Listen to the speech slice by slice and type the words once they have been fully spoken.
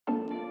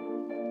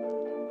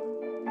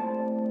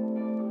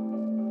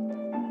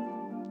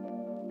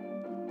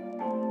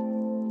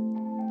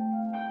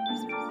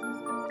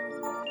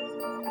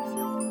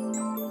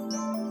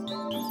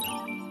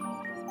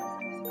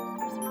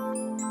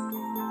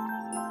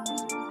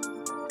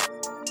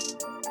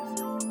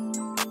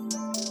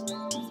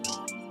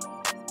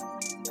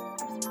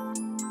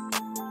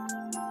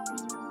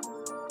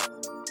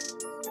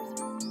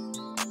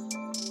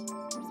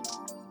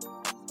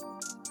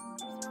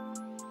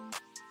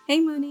Hey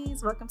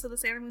Moonies, welcome to the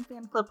Sailor Moon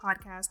Fan Club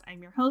podcast.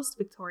 I'm your host,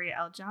 Victoria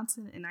L.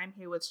 Johnson, and I'm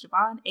here with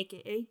Siobhan,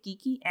 aka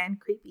Geeky and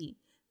Creepy.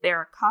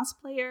 They're a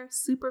cosplayer,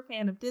 super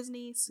fan of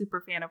Disney, super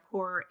fan of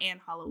horror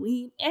and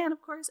Halloween, and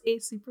of course, a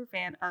super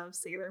fan of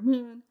Sailor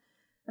Moon.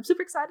 I'm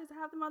super excited to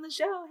have them on the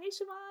show. Hey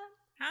Siobhan!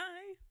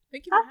 Hi!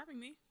 Thank you for having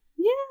me.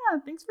 Yeah,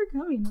 thanks for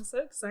coming. I'm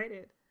so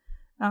excited.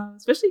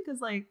 Especially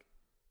because, I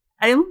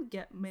don't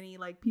get many,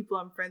 people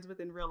I'm friends with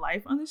in real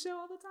life on the show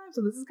all the time,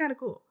 so this is kind of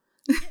cool.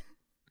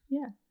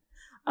 Yeah.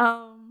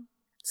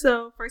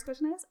 So first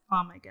question I ask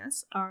all my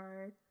guests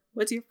are,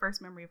 what's your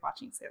first memory of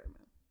watching Sailor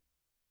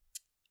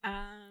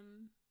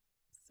Moon?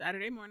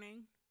 Saturday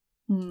morning,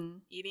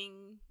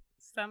 eating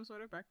some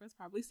sort of breakfast,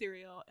 probably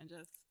cereal, and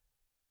just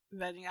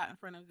vegging out in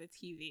front of the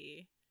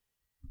TV.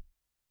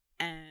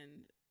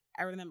 And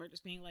I remember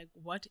just being like,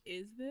 what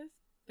is this?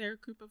 They're a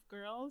group of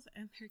girls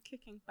and they're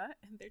kicking butt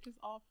and they're just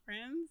all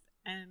friends,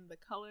 and the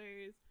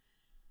colors.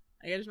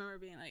 I just remember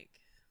being like,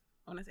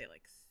 I want to say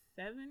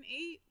 7,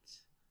 8.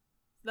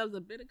 That was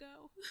a bit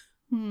ago.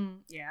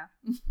 Yeah.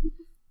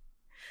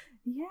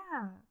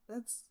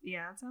 That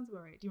sounds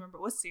about right. Do you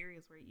remember what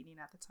cereals were you eating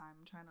at the time?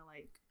 I'm trying to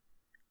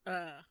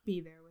be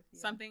there with you.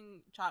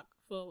 Something chock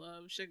full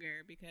of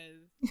sugar,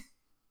 because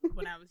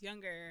when I was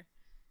younger,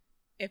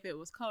 if it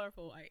was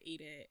colorful, I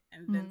ate it.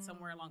 And then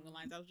somewhere along the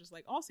lines, I was just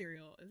like, all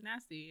cereal is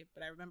nasty.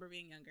 But I remember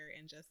being younger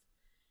and just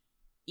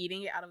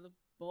eating it out of the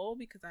bowl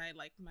because I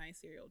liked my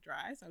cereal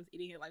dry. So I was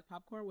eating it like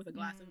popcorn with a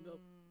glass of milk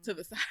to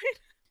the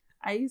side.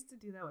 I used to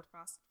do that with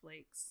Frosted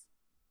Flakes.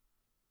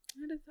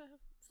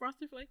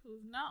 Frosted Flakes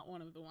was not one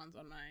of the ones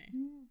on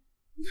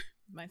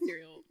my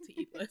cereal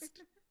to eat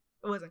list.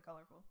 It wasn't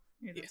colorful.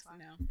 Yes,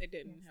 no, it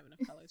didn't have enough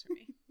colors for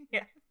me.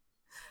 Yeah.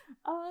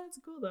 Oh, that's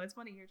cool though. It's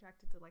funny you're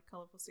attracted to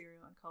colorful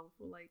cereal and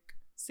colorful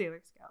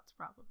Sailor Scouts,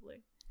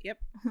 probably.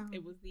 Yep.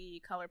 It was the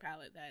color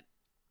palette that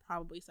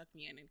probably sucked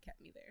me in and kept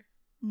me there.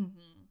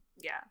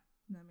 Yeah,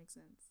 that makes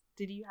sense.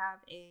 Did you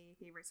have a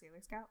favorite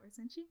Sailor Scout or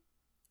Senshi?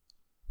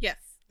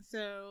 Yes.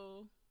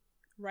 So,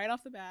 right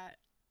off the bat,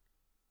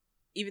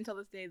 even till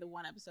this day, the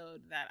one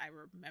episode that I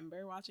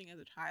remember watching as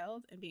a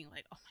child and being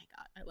like, oh my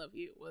god, I love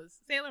you,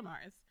 was Sailor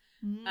Mars.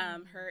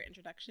 Her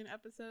introduction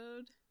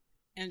episode,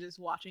 and just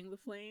watching the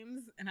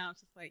flames, and I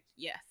was just like,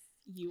 yes,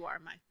 you are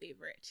my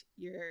favorite.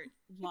 Your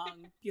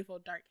long, beautiful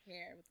dark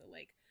hair with the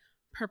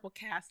purple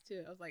cast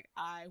too. I was like,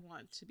 I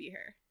want to be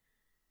her.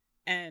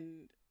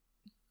 And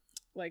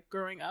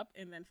growing up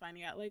and then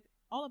finding out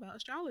all about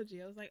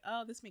astrology, I was like,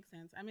 oh, this makes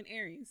sense. I'm an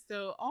Aries,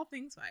 so all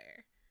things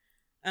fire.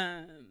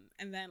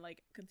 And then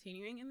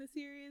continuing in the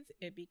series,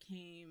 it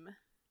became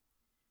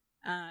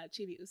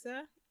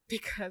Chibiusa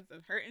because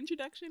of her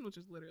introduction, which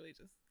was literally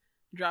just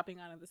dropping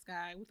out of the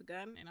sky with a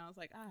gun, and I was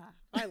like,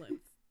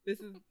 violence. This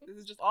is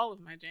just all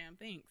of my jam.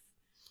 Thanks.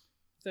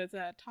 So it's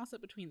a toss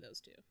up between those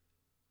two.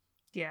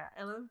 Yeah,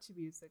 I love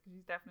Chibiusa because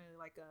she's definitely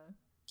a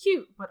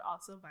cute but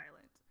also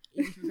violent.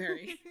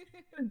 Very.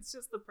 It's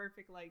just the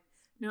perfect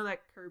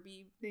that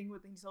Kirby thing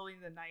with he's holding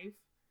the knife.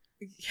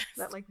 Yes.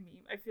 That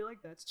meme. I feel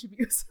like that's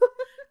Chibiusa.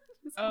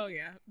 Oh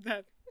yeah,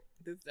 that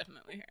is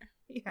definitely her.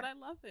 Yeah. But I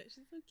love it.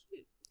 She's so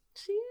cute.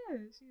 She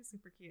is. She is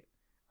super cute.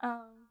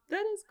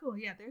 That is cool.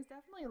 Yeah, there's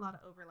definitely a lot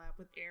of overlap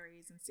with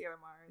Aries and Sailor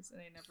Mars,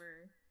 and I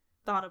never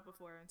thought of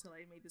before until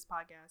I made this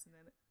podcast. And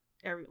then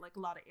a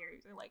lot of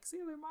Aries are like,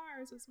 Sailor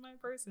Mars is my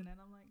person,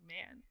 and I'm like,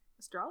 man,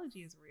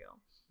 astrology is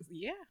real.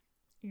 Yeah.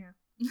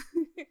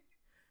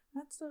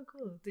 That's so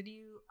cool. Did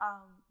you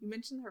you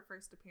mentioned her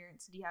first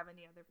appearance? Did you have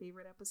any other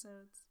favorite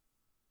episodes,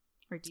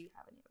 or do you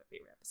have any other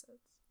favorite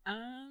episodes?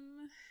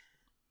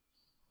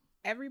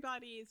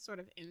 Everybody's sort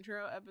of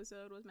intro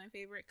episode was my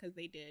favorite because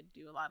they did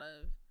do a lot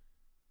of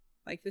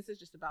this is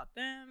just about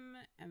them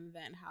and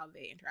then how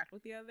they interact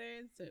with the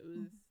others. So it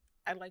was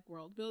I like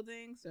world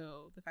building,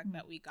 so the fact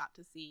that we got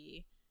to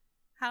see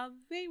how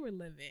they were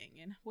living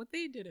and what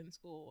they did in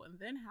school, and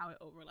then how it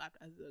overlapped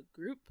as a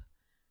group.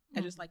 I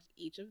just liked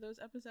each of those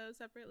episodes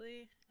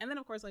separately. And then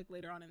of course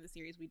later on in the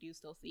series we do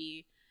still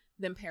see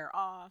them pair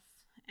off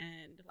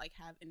and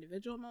have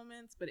individual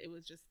moments, but it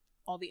was just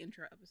all the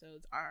intro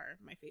episodes are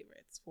my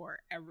favorites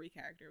for every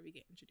character we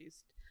get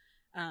introduced.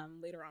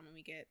 Later on when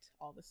we get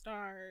all the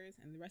stars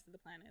and the rest of the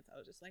planets, I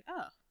was just like,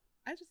 oh,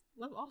 I just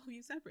love all of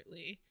you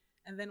separately.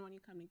 And then when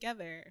you come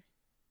together,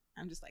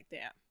 I'm just like,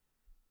 damn,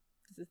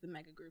 this is the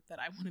mega group that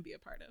I want to be a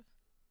part of.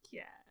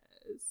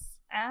 Yes,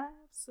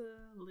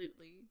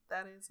 absolutely.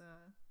 That is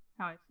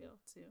how I feel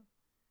too.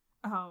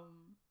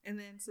 And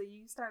then so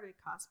you started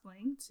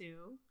cosplaying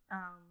too.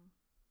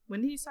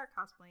 When did you start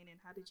cosplaying,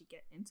 and how did you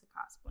get into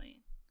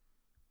cosplaying?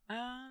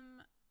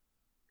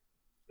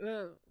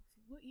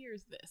 What year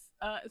is this?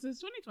 So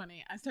it's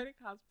 2020. I started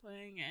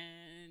cosplaying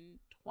in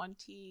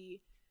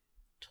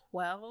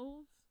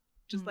 2012,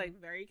 just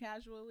very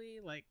casually,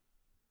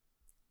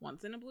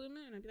 once in a blue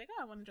moon. I'd be like,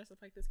 oh, I want to dress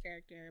up like this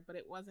character, but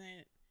it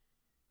wasn't,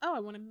 oh, I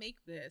want to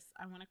make this,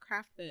 I want to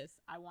craft this,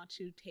 I want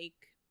to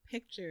take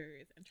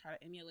pictures and try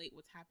to emulate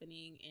what's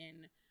happening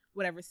in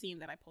whatever scene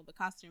that I pulled the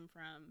costume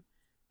from.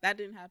 That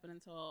didn't happen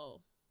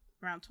until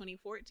around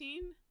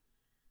 2014.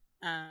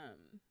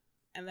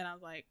 And then I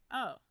was like,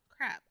 oh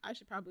crap, I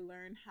should probably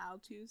learn how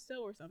to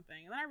sew or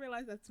something. And then I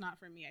realized that's not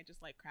for me. I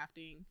just like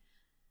crafting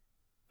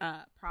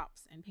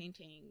props and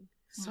painting.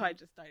 So I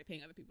just started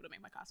paying other people to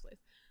make my cosplays.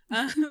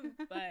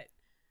 But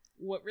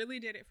what really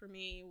did it for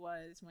me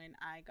was when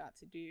I got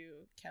to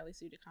do Kelly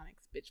Sue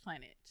DeConnick's Bitch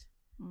Planet.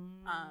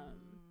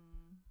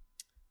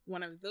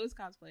 One of those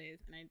cosplays,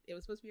 and it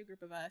was supposed to be a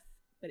group of us,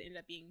 but it ended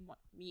up being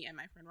me and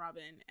my friend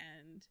Robin.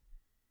 And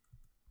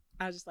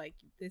I was just like,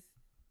 this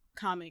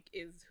comic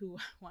is who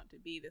I want to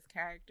be. This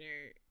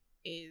character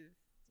is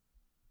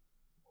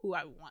who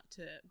I want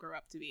to grow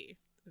up to be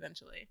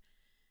eventually.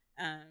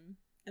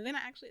 And then I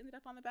actually ended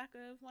up on the back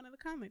of one of the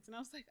comics, and I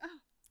was like,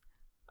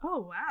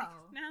 oh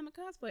wow, now I'm a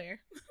cosplayer.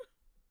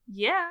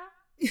 Yeah.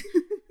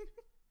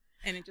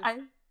 And it just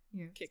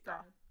kicked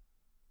off.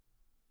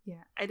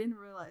 Yeah, I didn't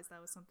realize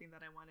that was something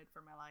that I wanted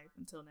for my life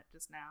until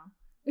just now.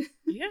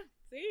 Yeah,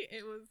 see,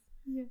 it was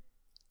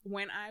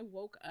when I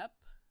woke up,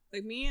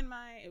 like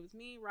it was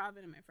me,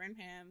 Robin, and my friend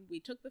Pam. We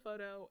took the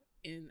photo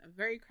in a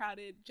very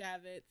crowded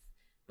Javits,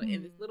 but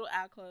in this little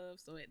alcove,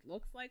 so it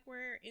looks like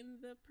we're in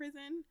the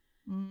prison.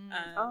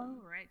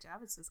 Oh, right.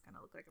 Javits does kind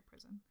of look like a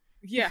prison.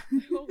 Yeah,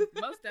 well,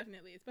 most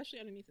definitely, especially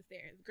underneath the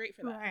stairs. Great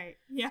for that. Right.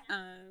 Yeah.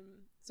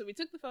 So we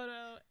took the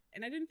photo,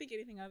 and I didn't think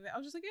anything of it. I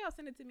was just like, yeah, I'll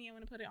send it to me. I'm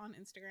going to put it on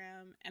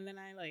Instagram. And then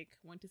I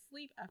went to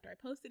sleep after I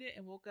posted it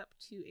and woke up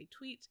to a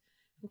tweet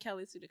from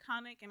Kelly Sue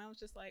DeConnick, and I was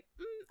just like,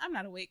 I'm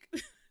not awake.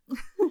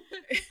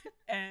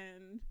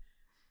 And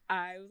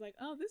I was like,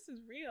 oh, this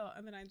is real.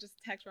 And then I just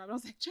text Robin. I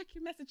was like, check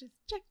your messages,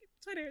 check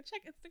Twitter,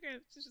 check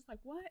Instagram. She's just like,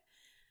 what?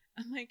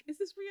 I'm like, is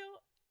this real?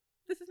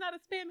 This is not a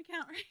spam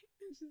account, right?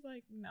 And she's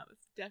like, no, this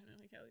is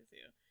definitely Kelly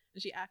Sue.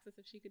 And she asked us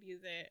if she could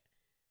use it.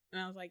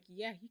 And I was like,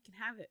 yeah, you can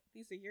have it.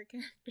 These are your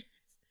characters.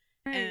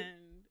 Right.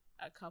 And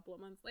a couple of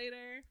months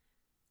later,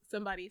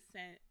 somebody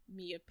sent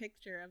me a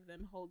picture of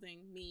them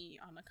holding me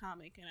on the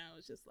comic. And I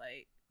was just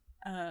like,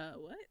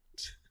 what?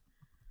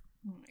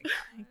 Oh my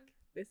God.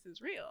 This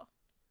is real.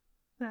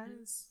 That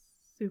is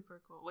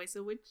super cool. Wait,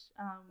 so which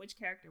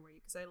character were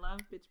you? Because I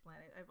love Bitch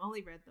Planet. I've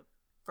only read the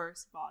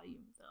first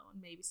volume, though,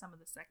 and maybe some of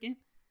the second.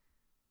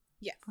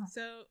 Yes.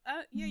 So,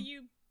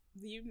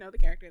 you know the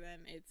character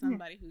then. It's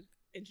somebody who's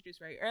introduced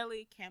very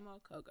early,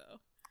 Camo Kogo.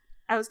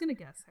 I was going to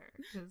guess her,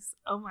 because,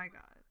 oh my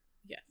God.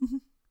 Yes.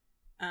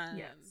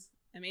 Yes.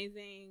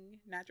 Amazing,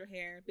 natural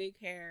hair, big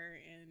hair,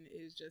 and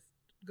is just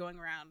going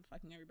around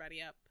fucking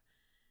everybody up.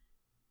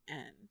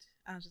 And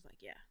I was just like,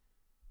 yeah,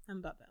 I'm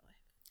about that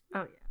life.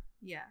 Oh, yeah.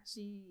 Yeah,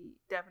 she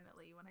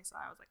definitely, when I saw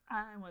her, I was like,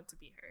 I want to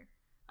be her.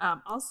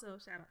 Also,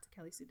 shout out to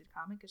Kelly Sue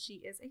DeConnick, because she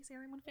is a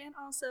Sailor Moon fan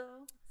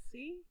also.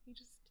 See? You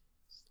just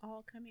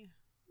all coming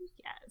out.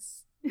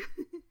 Yes.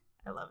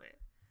 I love it.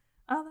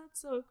 Oh,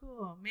 that's so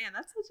cool. Man,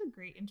 that's such a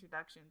great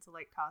introduction to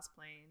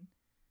cosplaying.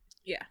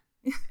 Yeah.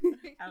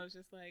 I was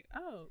just like,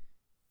 oh,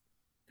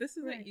 this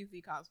is an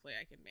easy cosplay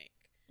I can make.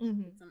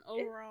 Get some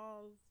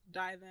overalls,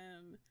 dye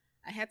them.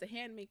 I had to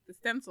hand make the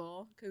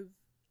stencil because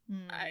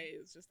I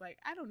was just like,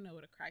 I don't know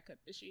what a cry cut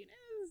machine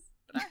is,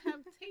 but I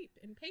have tape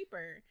and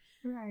paper.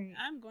 Right.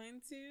 I'm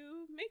going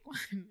to make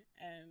one.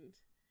 And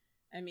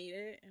I made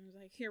it and was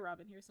like, here,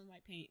 Robin, here's some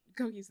white paint.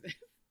 Go use this.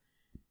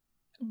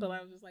 But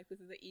I was just like, this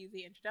is an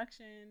easy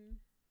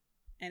introduction.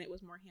 And it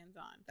was more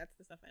hands-on. That's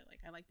the stuff I like.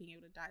 I like being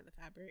able to dye the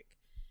fabric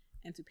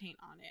and to paint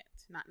on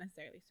it, not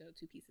necessarily sew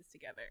two pieces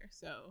together.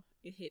 So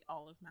it hit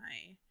all of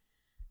my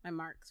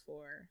marks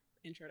for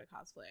intro to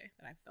cosplay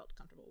that I felt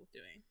comfortable with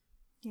doing.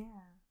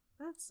 Yeah,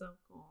 that's so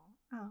cool.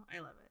 Oh, I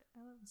love it.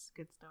 I love this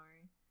good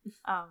story.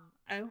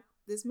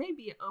 This may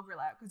be an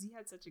overlap because you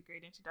had such a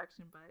great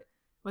introduction, but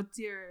what's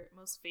your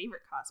most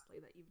favorite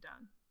cosplay that you've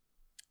done?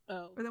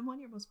 Oh. Or the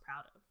one you're most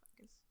proud of, I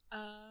guess.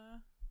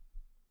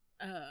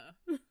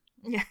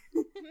 Yeah.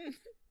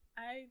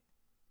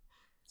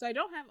 I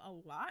don't have a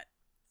lot.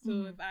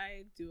 So if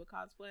I do a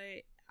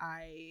cosplay,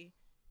 I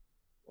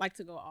like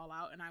to go all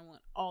out and I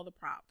want all the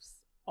props,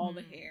 all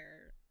the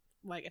hair.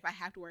 Like if I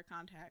have to wear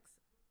contacts,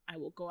 I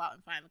will go out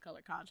and find the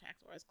color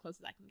contacts or as close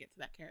as I can get to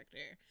that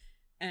character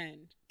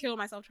and kill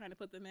myself trying to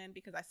put them in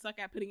because I suck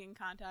at putting in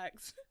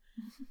contacts.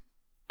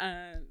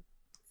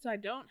 So I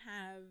don't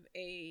have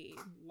a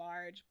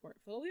large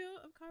portfolio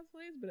of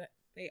cosplays, but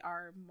they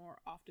are more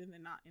often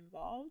than not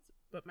involved.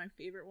 But my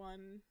favorite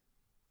one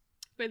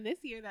for this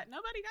year that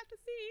nobody got to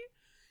see,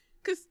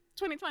 because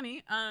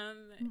 2020,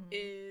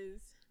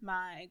 is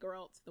my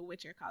Geralt the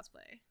Witcher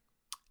cosplay.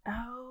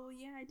 Oh,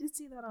 yeah, I did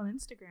see that on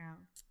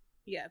Instagram.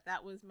 Yeah,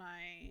 that's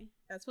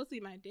supposed to be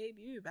my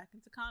debut back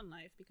into con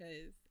life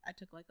because I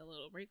took a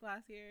little break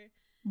last year.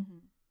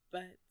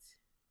 But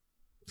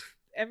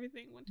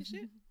everything went to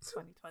shit.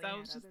 2020. So I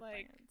was just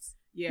like,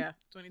 yeah,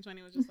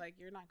 2020 was just like,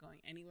 you're not going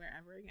anywhere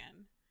ever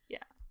again.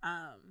 Yeah.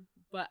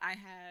 But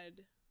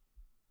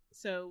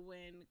so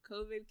when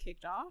COVID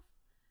kicked off,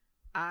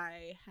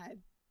 I had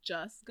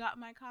just got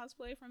my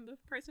cosplay from the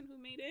person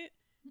who made it.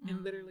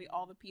 And literally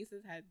all the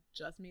pieces had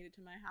just made it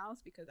to my house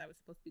because I was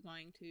supposed to be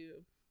going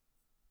to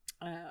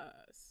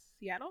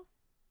Seattle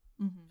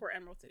for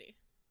Emerald City.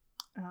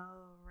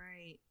 Oh,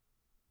 right.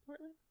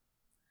 Portland?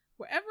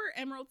 wherever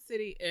Emerald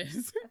City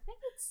is. I think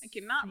it's I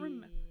cannot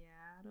remember.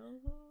 Seattle.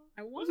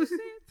 I want to say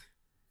it.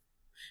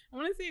 I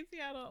want to say it's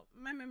Seattle.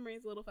 My memory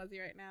is a little fuzzy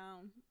right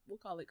now. We'll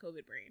call it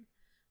COVID brain.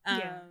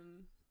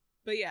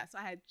 But yeah, so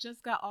I had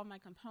just got all my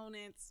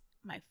components,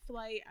 my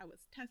flight. I was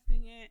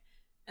testing it,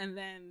 and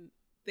then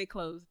they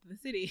closed the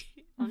city.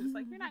 I'm just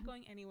like, you're not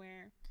going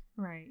anywhere,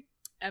 right?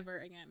 Ever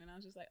again. And I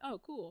was just like, oh,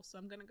 cool. So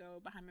I'm gonna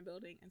go behind my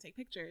building and take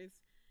pictures.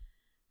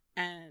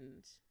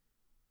 And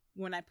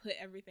when I put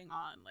everything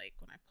on, like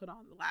when I put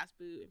on the last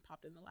boot and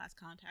popped in the last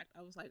contact,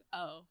 I was like,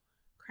 oh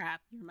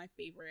crap, you're my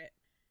favorite.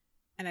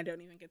 And I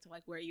don't even get to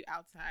like wear you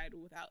outside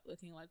without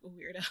looking like a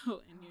weirdo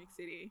in New York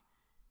City.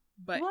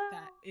 But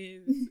that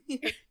is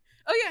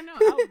oh yeah, no,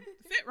 I'll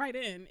fit right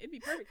in. It'd be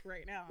perfect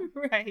right now.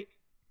 Right.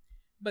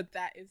 But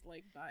that is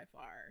like by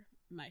far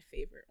my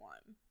favorite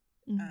one.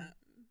 Mm-hmm.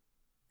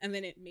 And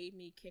then it made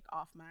me kick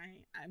off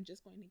I'm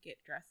just going to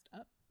get dressed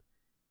up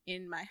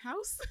in my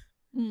house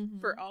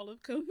for all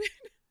of COVID.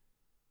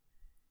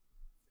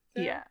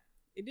 So yeah.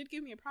 It did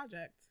give me a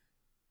project.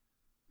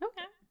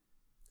 Okay.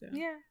 So.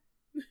 Yeah.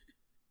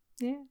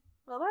 Yeah.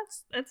 Well,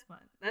 that's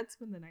fun. That's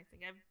been the nice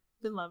thing. I've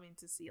been loving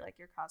to see like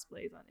your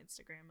cosplays on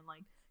Instagram and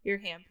like your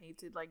hand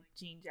painted like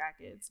jean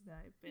jackets that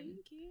I've been.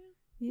 Thank you.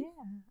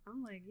 Yeah.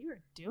 I'm like, you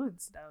are doing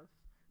stuff.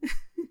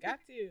 Got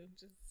to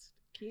just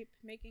keep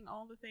making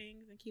all the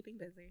things and keeping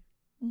busy.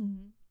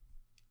 Mm-hmm.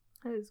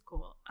 That is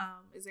cool.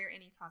 Is there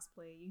any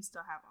cosplay you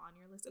still have on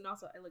your list? And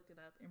also, I looked it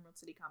up. Emerald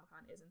City Comic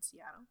Con is in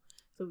Seattle,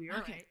 so we were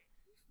right.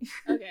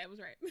 Okay, I was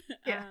right.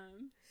 Yeah.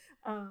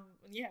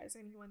 Yeah. Is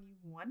there anyone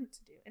you wanted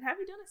to do? And have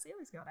you done a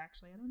Sailor Scout?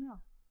 Actually, I don't know.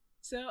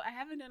 So I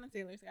haven't done a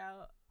Sailor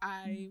Scout.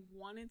 I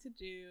wanted to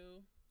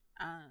do,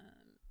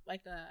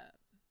 like a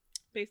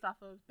based off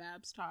of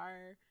Babs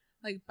Tarr,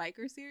 like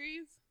biker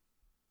series.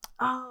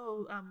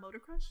 Oh, Motor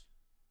Crush?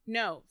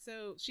 No.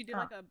 So she did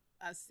like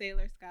a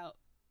Sailor Scout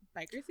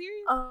biker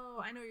series.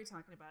 Oh, I know what you're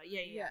talking about.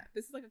 Yeah.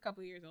 This is like a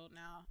couple years old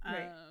now.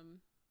 Right.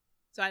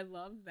 So I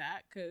love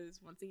that because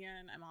once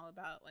again, I'm all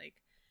about like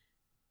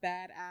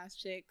badass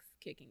chicks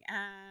kicking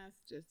ass,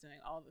 just doing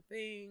all the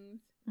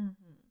things.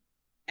 Mm-hmm.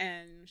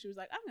 And she was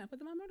like, I'm gonna put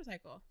them on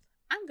motorcycles.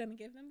 I'm gonna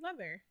give them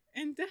leather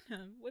and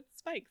denim with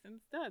spikes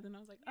and studs. And I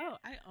was like, oh,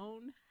 I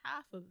own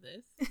half of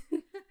this.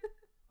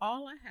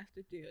 All I have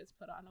to do is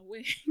put on a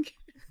wig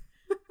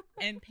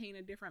and paint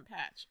a different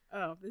patch.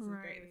 Oh, this is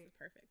great. This is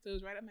perfect. So it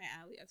was right up my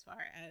alley as far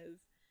as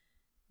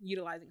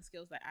utilizing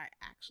skills that I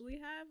actually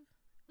have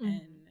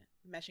and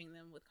meshing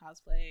them with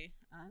cosplay.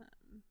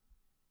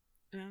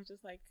 And I was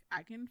just like,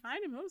 I can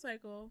find a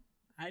motorcycle.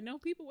 I know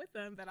people with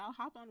them that I'll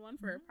hop on one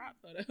for a prop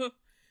photo.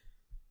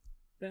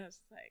 But I was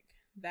like,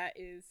 that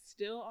is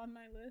still on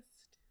my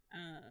list.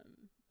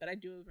 But I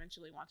do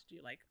eventually want to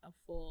do like a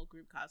full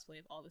group cosplay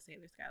of all the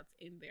Sailor Scouts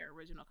in their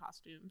original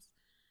costumes.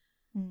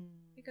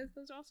 Because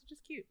those are also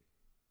just cute.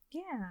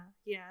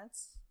 Yeah,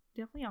 it's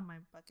definitely on my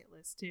bucket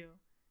list too.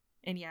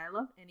 And yeah, I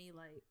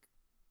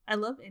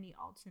love any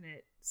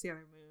alternate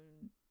Sailor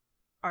Moon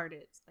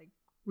artists, like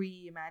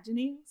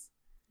reimaginings.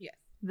 Yes.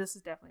 This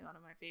is definitely one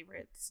of my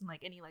favorites. And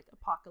like any like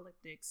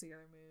apocalyptic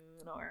Sailor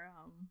Moon, or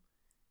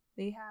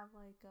they have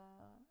like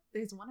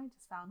there's one I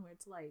just found where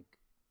it's like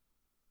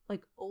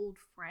old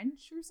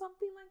French or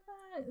something like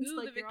that. It's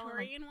like the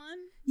Victorian one?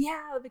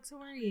 Yeah, the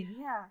Victorian.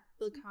 Yeah.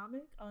 The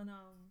comic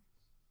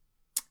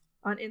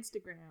on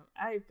Instagram.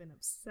 I've been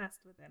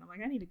obsessed with it. I'm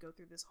like, I need to go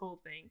through this whole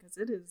thing because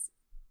it's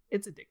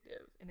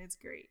addictive and it's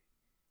great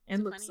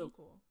and looks so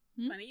cool.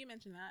 Funny you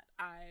mentioned that.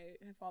 I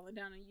have fallen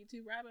down a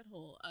YouTube rabbit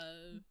hole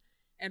of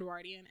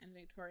Edwardian and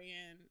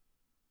Victorian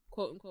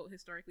quote unquote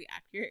historically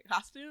accurate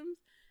costumes.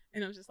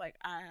 And I was just like,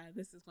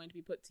 this is going to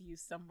be put to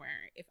use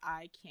somewhere. If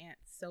I can't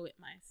sew it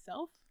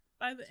myself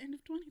by the end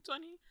of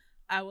 2020,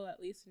 I will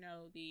at least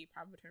know the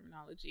proper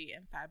terminology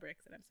and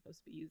fabrics that I'm supposed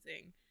to be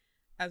using,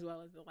 as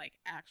well as the like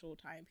actual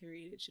time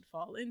period it should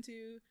fall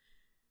into.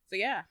 So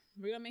yeah,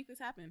 we're gonna make this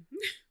happen.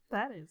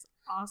 That is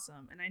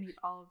awesome. And I need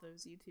all of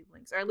those YouTube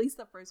links, or at least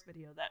the first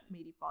video that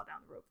made you fall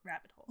down the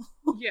rabbit hole.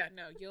 Yeah,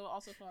 no, you'll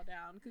also fall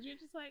down because you're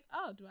just like,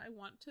 oh, do I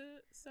want to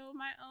sew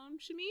my own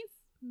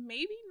chemise?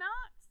 Maybe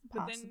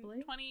not. Possibly. But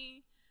then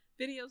 20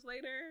 videos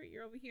later,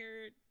 you're over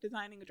here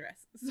designing a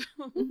dress.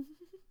 So.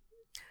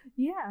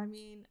 Yeah, I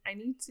mean, I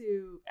need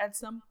to, at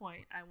some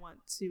point, I want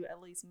to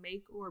at least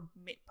make or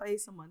pay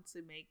someone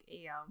to make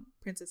a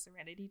Princess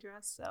Serenity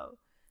dress. So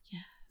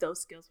yeah,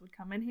 those skills would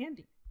come in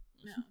handy.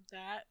 No,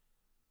 that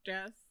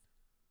dress,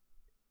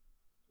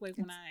 like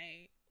when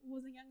I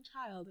was a young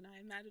child and I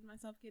imagined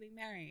myself getting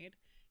married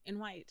in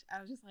white,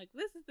 I was just like,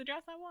 this is the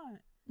dress I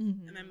want.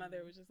 And my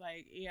mother was just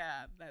like,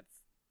 yeah,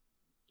 that's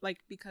like,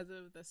 because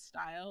of the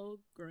style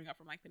growing up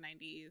from like the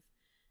 90s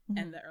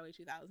and the early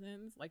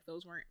 2000s, like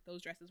those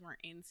dresses weren't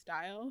in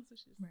style. So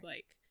she's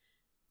like,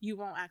 you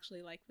won't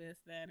actually like this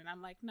then. And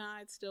I'm like, nah,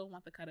 I'd still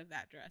want the cut of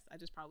that dress. I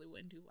just probably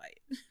wouldn't do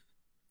white.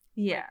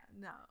 Yeah,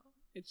 no.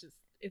 It's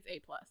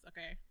A+,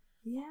 okay?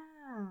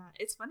 Yeah.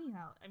 It's funny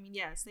how, I mean,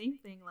 yeah, same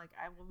thing. Like,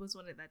 I always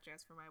wanted that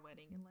dress for my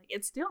wedding, and like,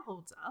 it still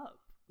holds up.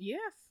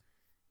 Yes.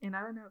 And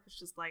I don't know if it's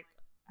just like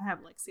I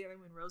have like Sailor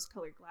Moon rose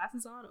colored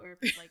glasses on, or if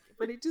it's like,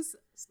 but it just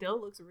still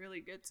looks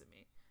really good to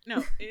me.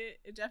 No,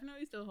 it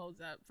definitely still holds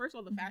up. First of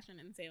all, the fashion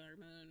in Sailor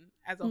Moon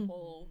as a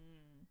whole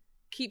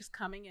keeps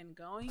coming and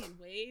going in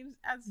waves,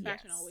 as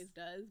fashion always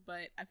does.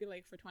 But I feel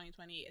like for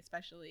 2020,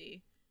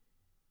 especially,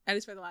 at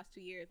least for the last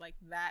 2 years, like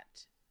that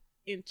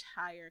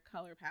entire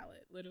color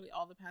palette, literally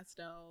all the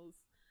pastels,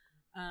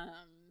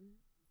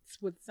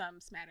 with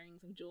some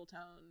smatterings of jewel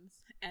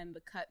tones, and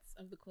the cuts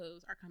of the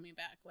clothes are coming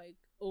back, like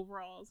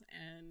overalls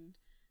and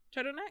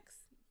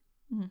turtlenecks.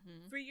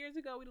 3 years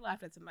ago, we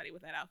laughed at somebody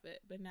with that outfit,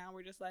 but now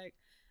we're just like,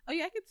 oh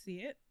yeah, I could see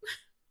it.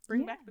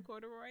 Bring back the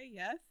corduroy,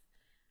 yes.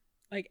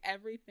 Like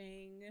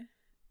everything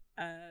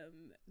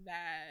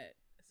that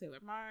Sailor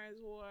Mars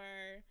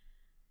wore,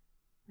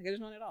 like I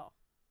just want it all.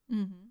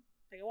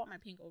 Like I want my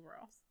pink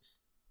overalls.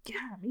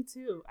 Yeah, me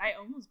too. I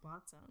almost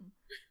bought some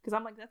because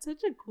I'm like, that's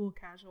such a cool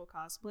casual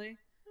cosplay.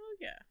 Oh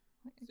yeah,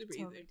 super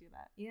easy. Do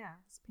that.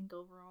 Yeah, it's pink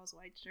overalls,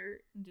 white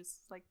shirt, and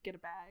just like get a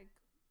bag.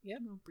 Yep,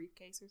 a little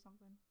briefcase or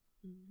something.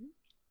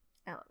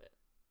 I love it.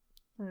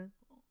 That's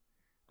cool.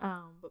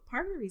 But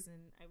part of the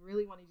reason I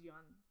really wanted you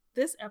on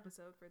this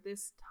episode for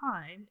this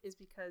time is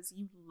because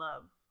you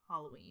love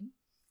Halloween.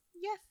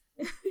 Yes.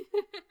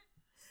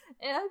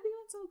 And I think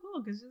that's so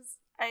cool because just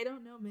I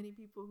don't know many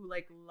people who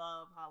like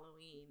love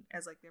Halloween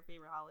as like their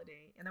favorite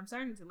holiday, and I'm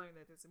starting to learn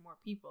that there's more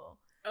people.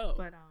 Oh,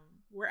 but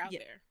we're out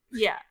there.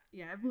 Yeah,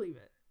 I believe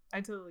it.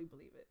 I totally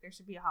believe it. There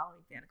should be a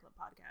Halloween fan club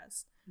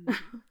podcast.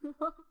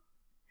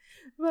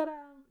 But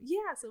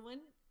yeah. So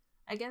when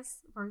I guess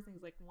first thing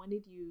is like, when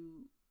did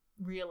you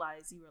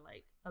realize you were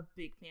like a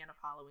big fan of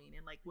Halloween,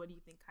 and like what do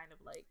you think kind of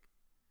like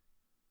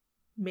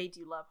made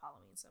you love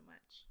Halloween so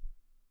much?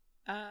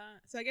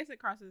 So I guess it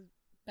crosses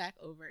back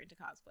over into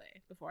cosplay.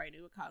 Before I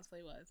knew what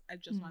cosplay was, I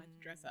just wanted to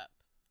dress up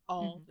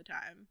all the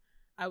time.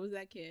 I was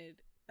that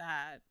kid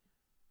that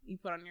you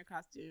put on your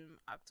costume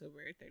October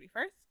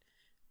 31st,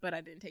 but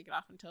I didn't take it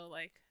off until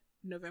like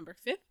November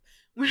 5th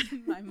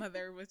when my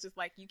mother was just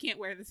like, you can't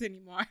wear this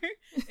anymore.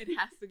 It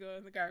has to go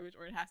in the garbage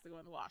or it has to go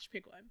in the wash.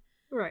 Pick one.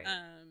 Right.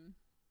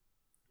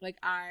 Like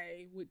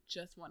I would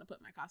just want to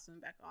put my costume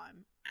back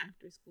on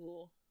after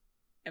school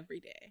every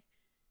day.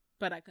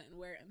 But I couldn't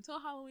wear it until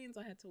Halloween,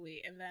 so I had to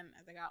wait. And then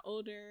as I got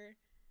older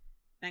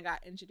and I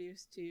got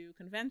introduced to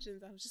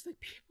conventions, I was just like,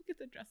 people get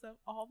to dress up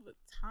all the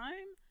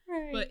time.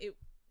 Right. But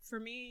for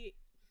me,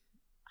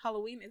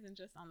 Halloween isn't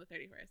just on the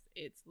 31st.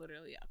 It's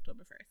literally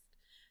October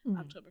 1st.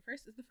 October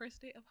 1st is the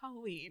first day of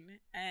Halloween.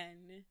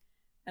 And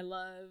I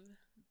love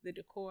the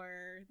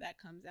decor that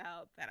comes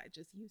out that I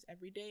just use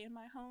every day in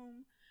my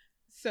home.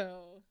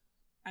 So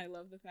I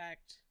love the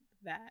fact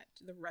that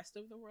the rest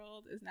of the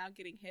world is now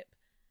getting hip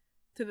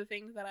to the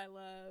things that I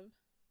love.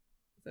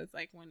 So it's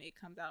like when it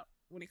comes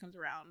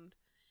around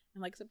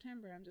in like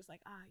September, I'm just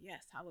like,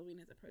 yes, Halloween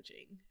is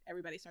approaching.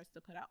 Everybody starts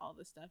to put out all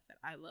the stuff that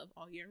I love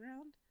all year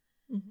round.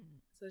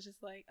 So it's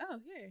just like, oh,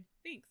 hey,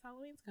 thanks,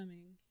 Halloween's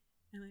coming.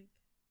 And like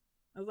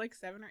I was like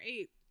 7 or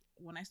 8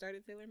 when I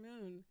started Sailor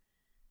Moon,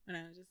 and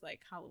I was just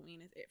like,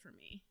 Halloween is it for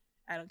me.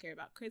 I don't care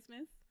about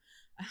Christmas.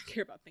 I don't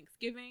care about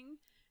Thanksgiving.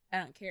 I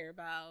don't care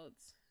about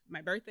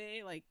my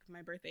birthday. Like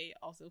my birthday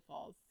also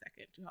falls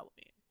second to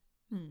Halloween.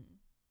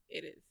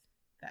 It is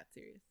that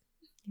serious.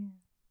 Yeah.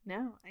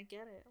 No, I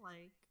get it.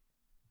 Like,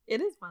 it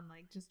is fun,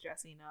 like, just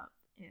dressing up.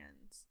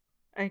 And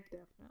I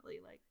definitely,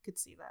 like, could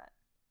see that.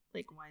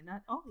 Like, why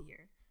not all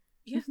year?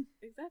 Yeah,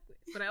 exactly.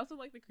 But I also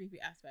like the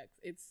creepy aspects.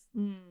 It's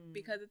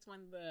because it's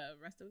when the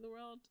rest of the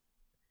world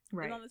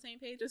is on the same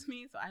page as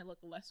me, so I look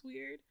less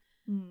weird.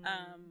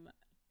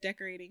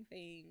 Decorating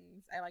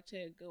things. I like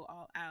to go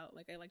all out.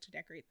 Like, I like to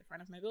decorate the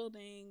front of my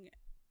building.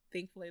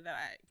 Thankfully that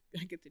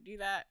I get to do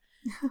that.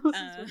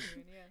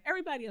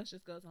 Everybody else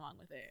just goes along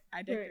with it.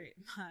 I decorate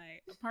my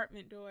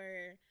apartment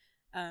door.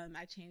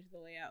 I change the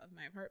layout of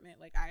my apartment.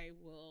 Like I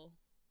will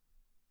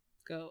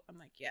go. I'm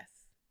like, yes.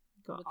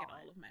 Look at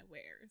all of my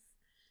wares.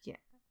 Yeah.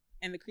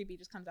 And the creepy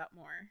just comes out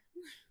more.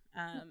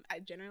 I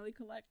generally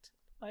collect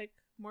like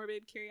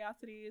morbid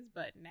curiosities,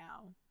 but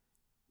now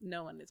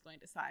no one is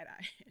going to side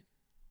eye it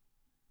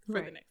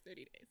for the next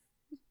 30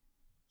 days.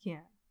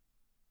 Yeah.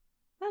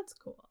 That's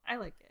cool. I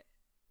like it.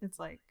 It's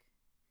like,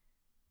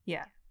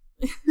 yeah.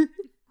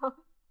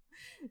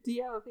 Do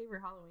you have a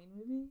favorite Halloween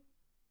movie?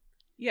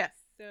 Yes.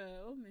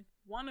 So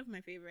one of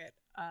my favorite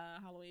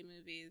Halloween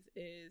movies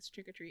is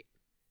Trick or Treat.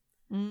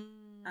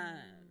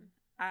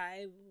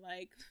 I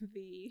like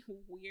the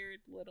weird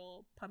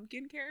little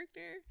pumpkin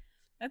character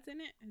that's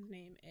in it. His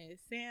name is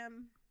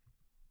Sam.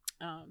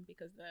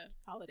 Because the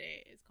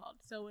holiday is called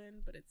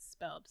Samhain, but it's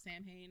spelled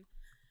Samhain.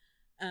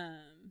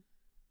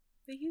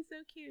 But he's so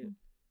cute.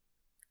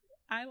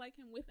 I like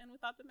him with and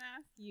without the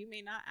mask. You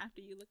may not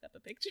after you look up a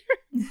picture.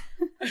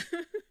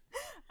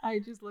 I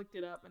just looked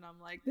it up and I'm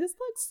like, this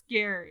looks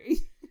scary.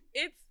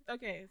 It's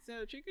okay.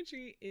 So Trick or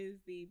Treat is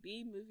the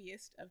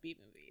B-moviest of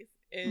B-movies.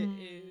 It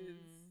is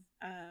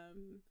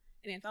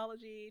an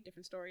anthology,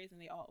 different stories,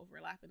 and they all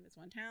overlap in this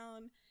one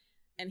town.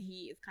 And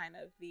he is kind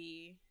of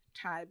the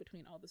tie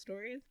between all the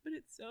stories, but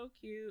it's so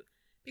cute.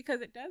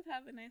 because it does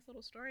have a nice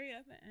little story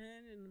at the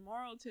end and a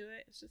moral to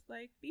it. It's just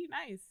like, be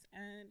nice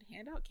and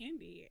hand out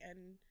candy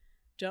and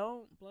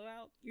don't blow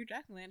out your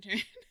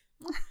jack-o'-lantern.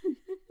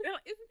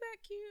 Isn't that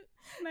cute?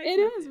 Nice it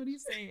message. is when you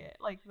say it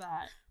like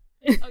that.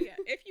 Oh yeah,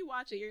 if you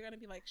watch it, you're gonna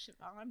be like,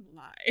 Siobhan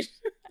lied.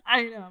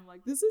 I know. I'm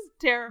like, this is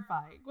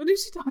terrifying. What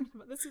is she talking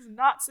about? This is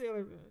not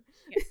Sailor Moon.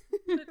 Yeah.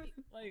 But,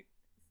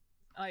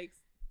 like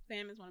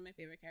Sam is one of my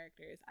favorite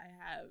characters. I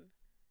have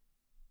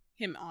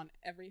him on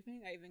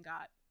everything. I even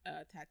got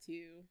a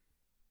tattoo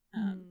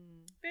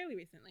fairly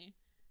recently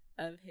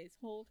of his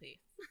whole face.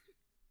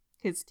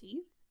 His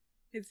teeth?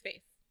 His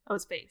face. Oh,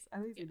 his face.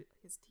 I think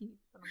his teeth.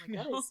 And I'm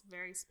like, that is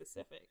very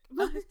specific.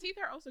 His teeth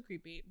are also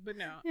creepy, but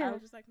no. Yeah. I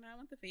was just like, no, I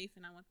want the face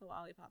and I want the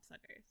lollipop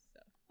suckers. So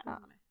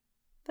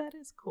that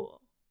is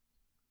cool.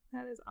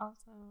 That is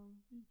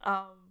awesome.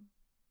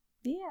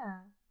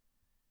 Yeah.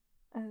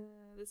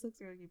 This looks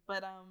really cute.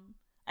 But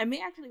I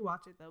may actually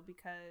watch it though,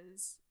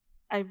 because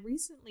I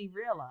recently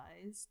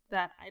realized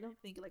that I don't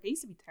think, like, I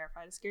used to be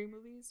terrified of scary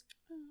movies,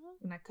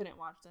 and I couldn't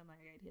watch them. Like,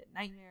 I'd get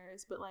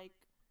nightmares. But like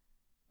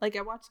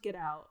I watched Get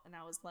Out, and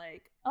I was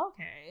like,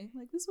 okay,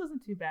 like, this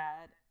wasn't too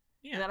bad.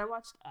 Yeah. And then I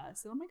watched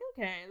Us, and I'm like,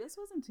 okay, this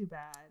wasn't too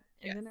bad.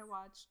 And then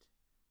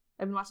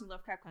I've been watching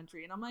Lovecraft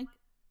Country, and I'm like,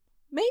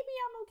 maybe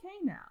I'm okay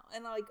now.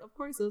 And like, of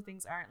course, those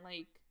things aren't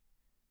like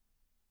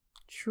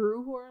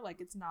true horror. Like,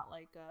 it's not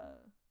like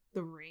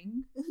The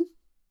Ring.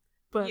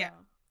 But yeah,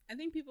 I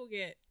think people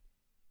get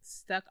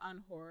stuck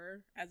on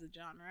horror as a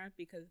genre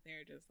because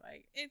they're just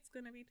like, it's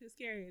gonna be too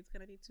scary, it's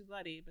gonna be too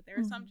bloody. But there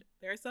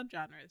are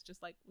subgenres,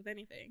 just like with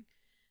anything.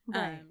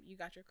 Right. You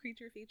got your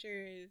creature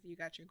features, you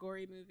got your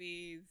gory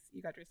movies,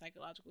 you got your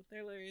psychological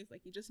thrillers.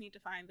 Like, you just need to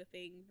find the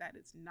thing that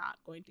is not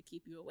going to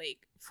keep you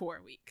awake for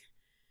a week.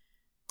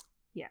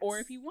 Yes. Or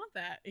if you want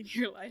that in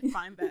your life,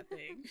 find that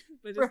thing.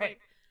 But just like,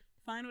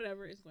 find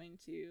whatever is going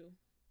to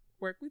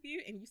work with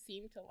you. And you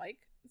seem to like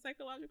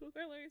psychological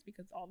thrillers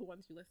because all the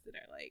ones you listed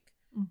are like,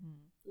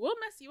 will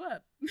mess you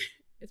up.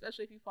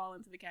 Especially if you fall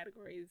into the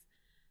categories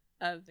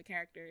of the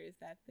characters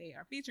that they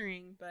are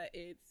featuring, but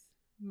it's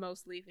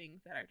mostly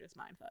things that are just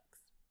mind fucks.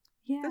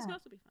 Yeah. This can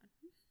also be fun.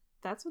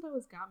 That's what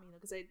always got me, though,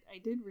 because I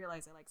did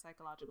realize I like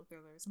psychological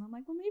thrillers, and I'm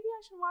like, well, maybe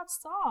I should watch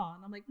Saw,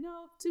 and I'm like,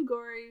 no, too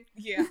gory.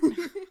 Yeah.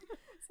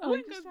 So I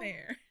wouldn't go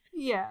there.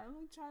 Yeah, I'm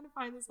like trying to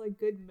find this like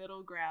good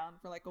middle ground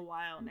for like a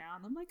while now,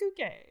 and I'm like,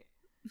 okay,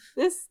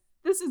 this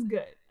is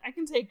good. I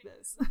can take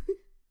this.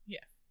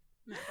 Yeah.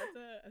 No, that's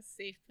a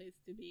safe place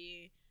to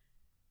be.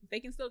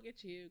 They can still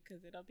get you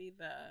because it'll be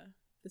the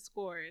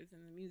scores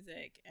and the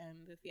music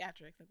and the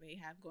theatrics that they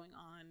have going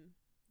on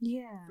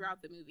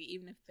throughout the movie.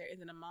 Even if there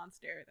isn't a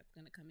monster that's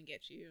going to come and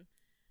get you,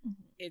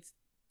 it's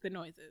the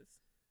noises.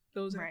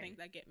 Those are the things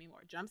that get me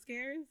more. Jump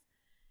scares.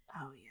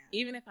 Oh yeah.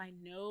 Even if I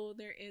know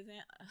there isn't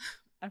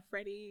a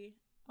Freddy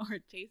or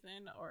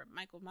Jason or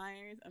Michael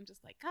Myers, I'm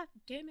just like, God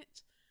damn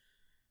it,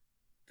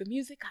 the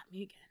music got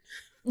me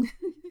again.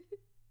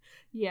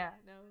 Yeah,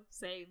 no,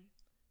 same.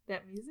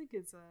 That music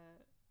is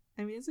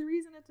it's a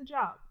reason it's a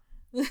job.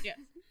 Yes.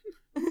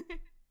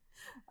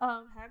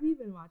 Have you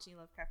been watching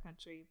Lovecraft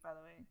Country, by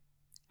the way?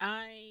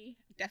 I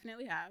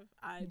definitely have.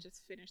 I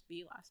just finished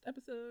the last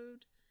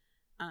episode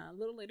a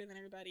little later than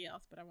everybody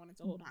else, but I wanted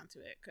to hold on to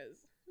it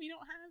because we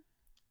don't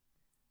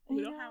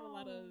have a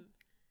lot of,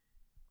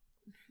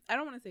 I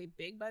don't want to say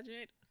big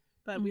budget,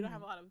 but we don't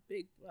have a lot of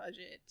big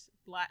budget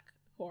black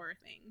horror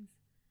things.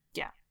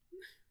 Yeah.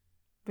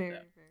 Very,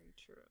 very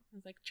true. I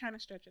was like trying to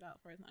stretch it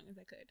out for as long as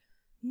I could.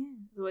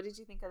 Yeah. What did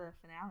you think of the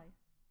finale?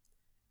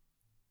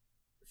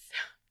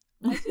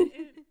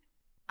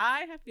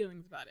 I have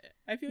feelings about it.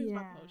 I have feelings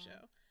about the whole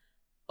show.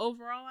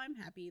 Overall, I'm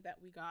happy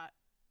that we got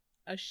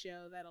a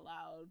show that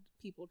allowed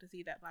people to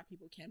see that Black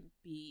people can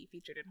be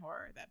featured in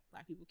horror, that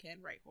Black people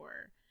can write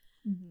horror.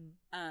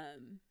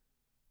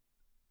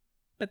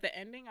 But the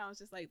ending, I was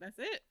just like, that's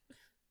it.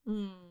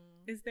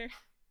 Is there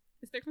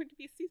going to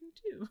be a season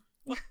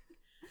 2?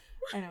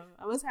 I know.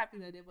 I was happy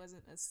that it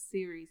wasn't a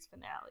series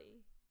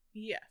finale.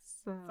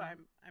 Yes. So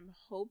I'm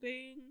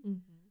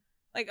hoping.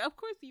 Like, of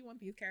course, you want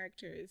these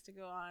characters to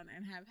go on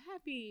and have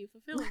happy,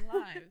 fulfilling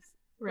lives.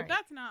 Right. But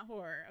that's not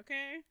horror,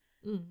 okay?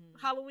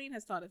 Halloween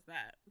has taught us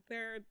that.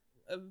 There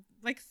are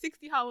like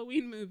 60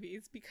 Halloween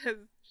movies because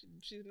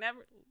she's never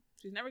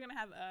going to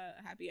have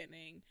a happy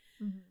ending.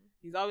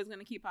 He's always going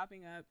to keep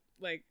popping up.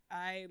 Like,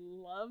 I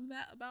love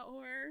that about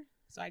horror.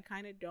 So I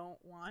kind of don't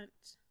want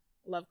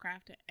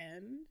Lovecraft to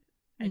end.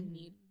 I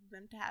need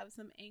them to have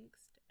some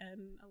angst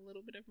and a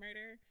little bit of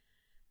murder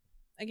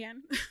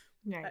again.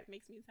 Right. That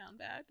makes me sound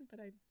bad, but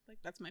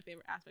that's my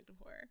favorite aspect of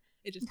horror.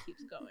 It just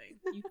keeps going.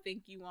 You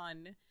think you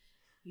won,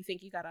 you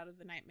think you got out of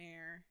the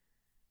nightmare,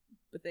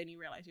 but then you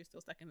realize you're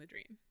still stuck in the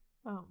dream.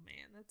 Oh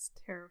man, that's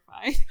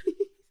terrifying.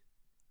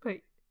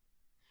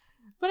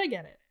 But I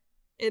get it.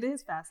 It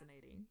is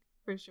fascinating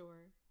for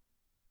sure.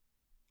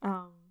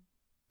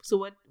 So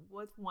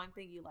what's one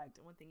thing you liked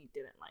and one thing you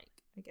didn't like?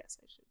 I guess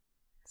I should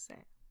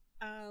say.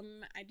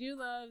 I do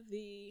love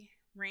the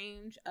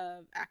range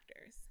of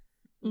actors.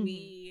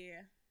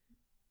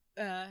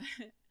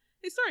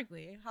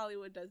 historically,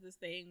 Hollywood does this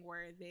thing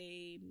where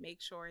they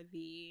make sure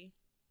the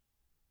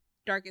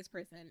darkest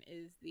person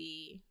is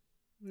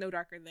no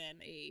darker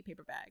than a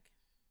paper bag,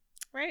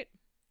 right?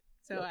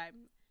 So yep.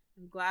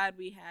 I'm glad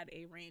we had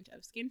a range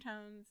of skin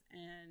tones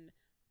and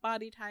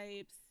body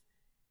types.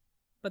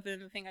 But then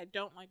the thing I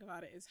don't like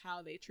about it is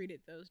how they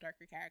treated those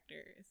darker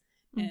characters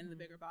and the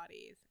bigger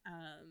bodies,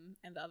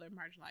 and the other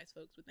marginalized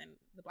folks within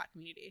the Black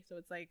community. So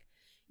it's like,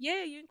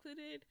 yeah, you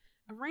included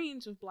a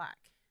range of Black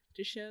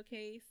to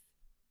showcase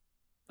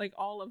like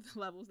all of the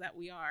levels that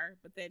we are,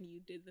 but then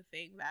you did the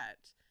thing that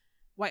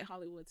white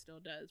Hollywood still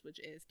does, which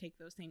is take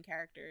those same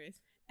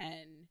characters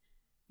and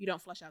you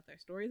don't flesh out their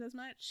stories as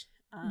much,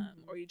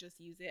 or you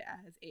just use it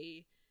as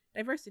a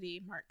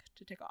diversity mark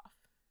to tick off.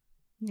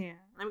 Yeah,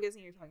 I'm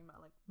guessing you're talking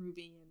about like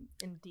Ruby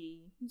and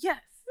Dee. Yes.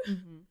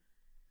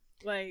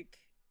 Like,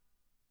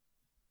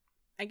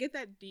 I get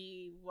that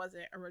Dee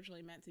wasn't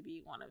originally meant to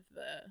be one of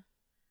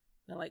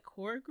the like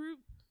core group,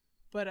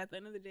 but at the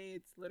end of the day,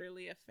 it's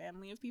literally a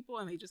family of people,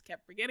 and they just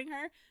kept forgetting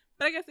her.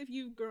 But I guess if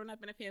you've grown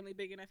up in a family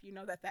big enough, you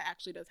know that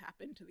actually does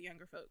happen to the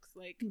younger folks.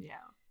 Like,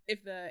 yeah,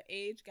 if the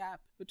age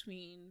gap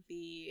between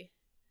the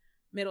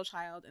middle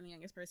child and the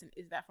youngest person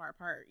is that far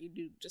apart, you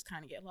do just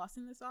kind of get lost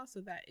in the sauce.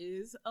 So that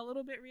is a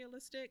little bit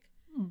realistic.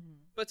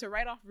 But to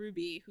write off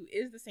Ruby, who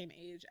is the same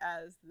age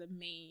as the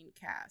main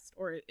cast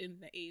or in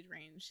the age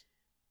range,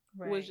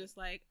 was just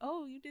like,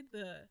 oh,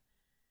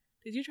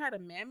 did you try to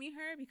mammy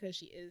her because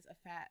she is a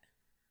fat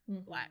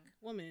Black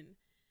woman,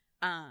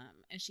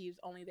 and she's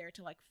only there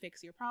to like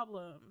fix your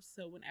problems.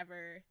 So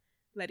whenever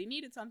Letty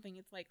needed something,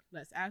 it's like,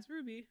 let's ask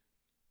Ruby.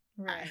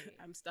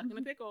 I'm stuck in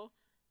a pickle,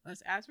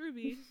 let's ask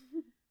Ruby.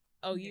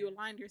 Oh, you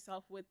aligned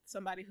yourself with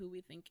somebody who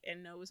we think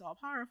and know is all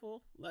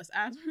powerful, let's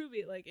ask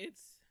Ruby. Like,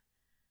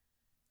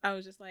 I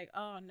was just like,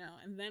 oh no.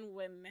 And then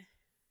when,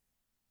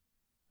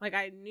 like,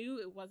 I knew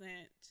it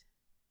wasn't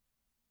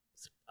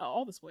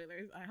all the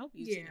spoilers. I hope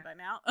you've seen it by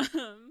now.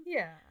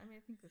 Yeah, I mean,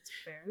 I think that's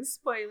fair.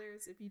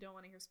 Spoilers. If you don't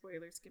want to hear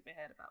spoilers, skip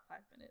ahead about 5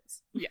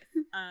 minutes. Yes.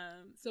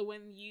 So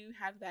when you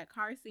have that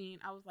car scene,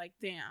 I was like,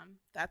 damn,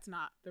 that's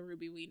not the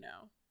Ruby we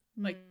know.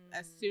 Like,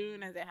 as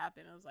soon as it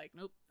happened, I was like,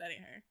 nope, that ain't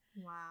her.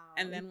 Wow.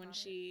 And then when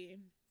she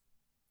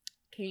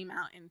came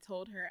out and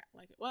told her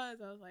like it was,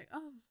 I was like,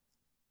 oh.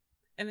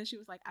 And then she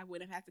was like, I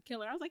wouldn't have to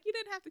kill her. I was like, you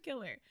didn't have to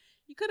kill her.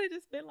 You could have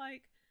just been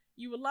like,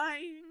 you were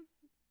lying.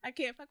 I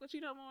can't fuck with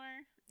you no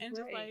more. And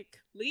just like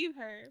leave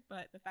her.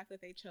 But the fact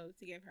that they chose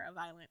to give her a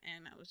violent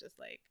end, I was just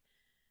like,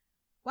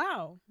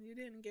 wow, you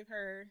didn't give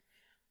her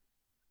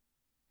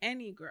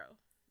any growth.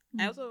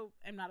 I also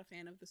am not a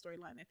fan of the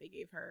storyline that they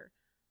gave her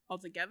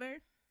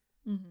altogether.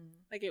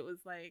 Like, it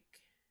was like,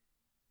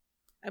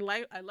 I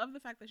love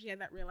the fact that she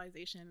had that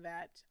realization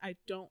that I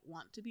don't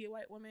want to be a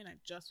white woman. I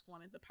just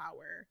wanted the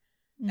power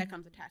that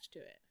comes attached to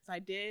it. So I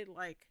did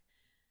like,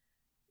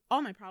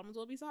 all my problems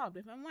will be solved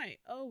if I'm white.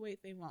 Oh, wait,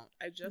 they won't.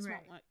 I just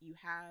want what you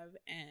have,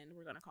 and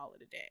we're going to call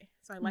it a day.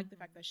 So I like the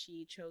fact that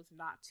she chose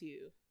not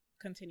to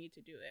continue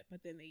to do it,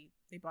 but then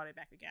they brought it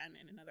back again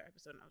in another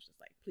episode, and I was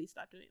just like, please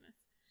stop doing this.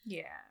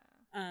 Yeah.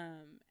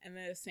 And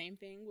the same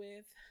thing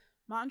with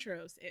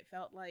Montrose. It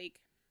felt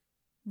like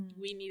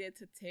we needed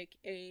to take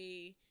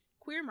a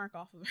queer mark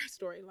off of our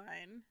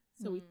storyline.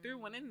 So we threw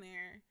one in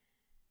there,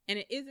 and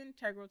it is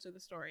integral to the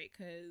story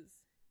because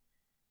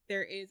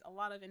there is a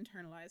lot of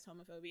internalized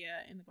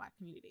homophobia in the Black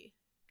community.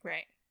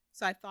 Right.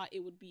 So I thought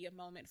it would be a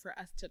moment for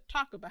us to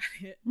talk about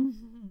it.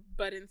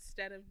 But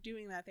instead of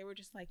doing that, they were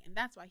just like, and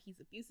that's why he's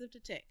abusive to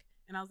Tick.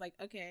 And I was like,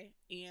 okay,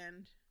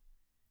 and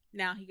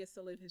now he gets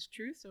to live his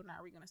truth. So now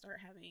are we going to start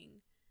having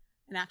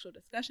an actual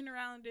discussion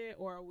around it,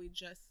 or are we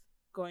just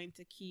going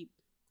to keep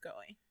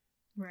going?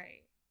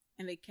 Right.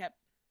 And they kept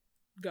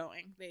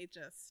going. They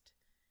just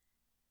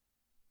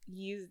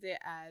used it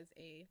as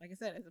like I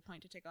said, as a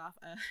point to tick off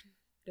a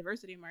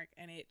diversity mark,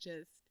 and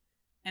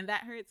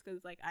that hurts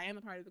because like I am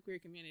a part of the queer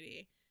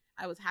community.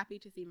 I was happy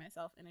to see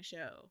myself in a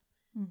show,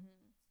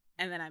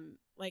 and then I'm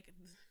like,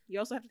 you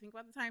also have to think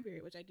about the time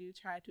period, which I do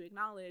try to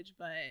acknowledge,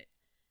 but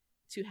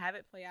to have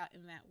it play out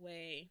in that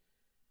way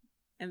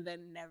and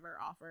then never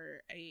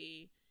offer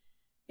a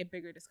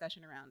bigger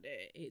discussion around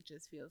it, it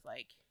just feels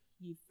like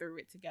you threw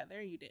it together.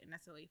 You didn't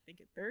necessarily think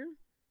it through.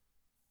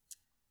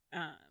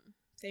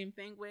 Same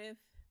thing with,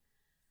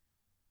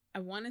 I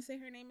want to say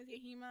her name is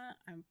Yahima.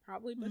 I'm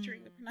probably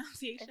butchering the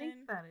pronunciation. I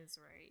think that is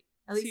right.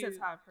 At least that's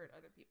how I've heard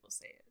other people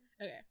say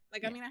it. Okay.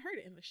 Like, I mean, I heard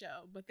it in the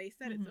show, but they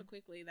said it so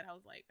quickly that I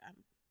was like, I'm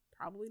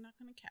probably not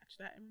going to catch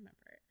that and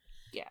remember it.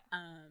 Yeah.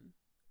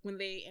 When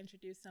they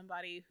introduced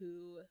somebody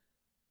who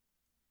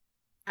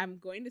I'm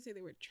going to say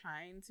they were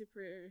trying to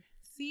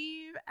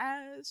perceive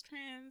as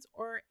trans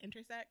or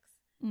intersex.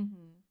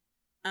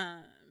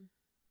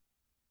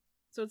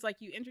 So it's like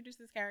you introduce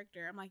this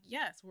character. I'm like,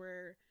 yes,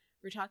 we're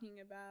talking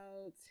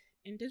about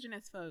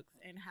Indigenous folks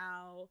and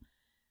how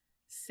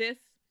cis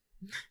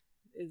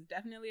is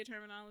definitely a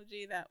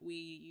terminology that we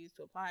use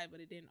to apply, but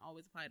it didn't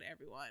always apply to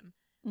everyone,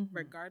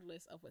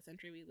 regardless of what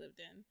century we lived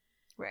in.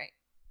 Right.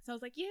 So I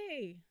was like,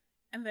 yay.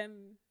 And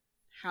then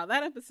how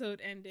that episode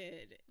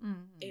ended,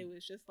 it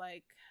was just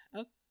like,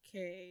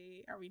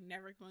 okay, are we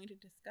never going to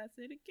discuss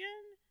it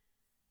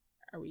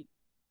again?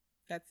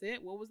 That's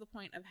it? What was the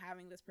point of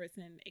having this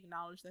person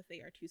acknowledge that they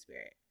are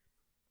Two-Spirit?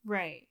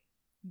 Right.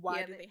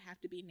 Why do they have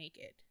to be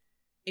naked?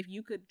 If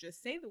you could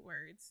just say the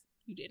words,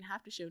 you didn't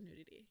have to show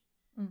nudity.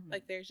 Mm-hmm.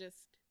 Like, there's just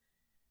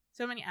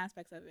so many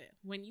aspects of it.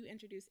 When you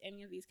introduce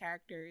any of these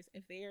characters,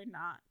 if they are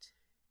not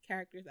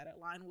characters that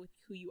align with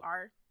who you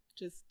are,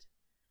 just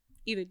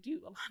either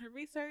do a lot of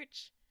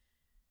research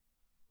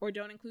or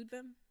don't include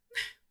them.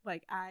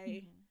 Like,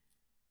 I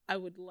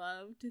would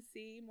love to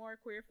see more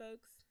queer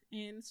folks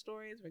in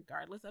stories,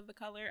 regardless of the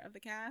color of the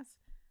cast,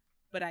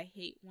 but I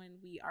hate when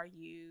we are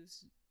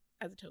used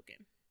as a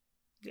token.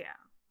 Yeah,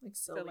 like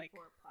solely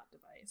for a plot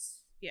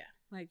device. Yeah,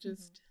 like,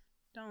 just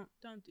don't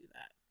do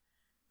that.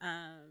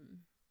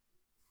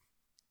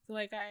 So,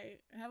 like, I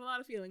have a lot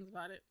of feelings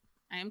about it.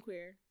 I am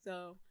queer,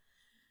 so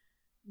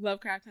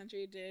Lovecraft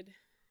Country did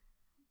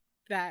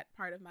that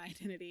part of my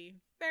identity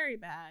very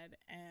bad,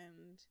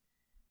 and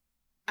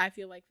I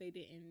feel like they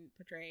didn't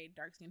portray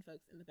dark-skinned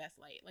folks in the best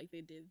light. Like,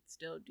 they did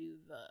still do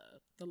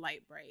the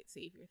light, bright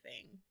savior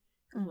thing.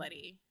 Because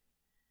Letty,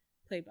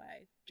 played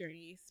by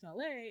Journey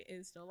Smollett,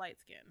 is still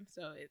light-skinned.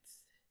 So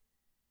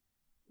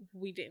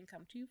we didn't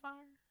come too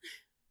far,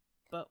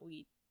 but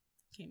we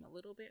came a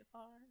little bit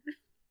far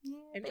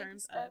in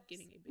terms of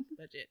getting a big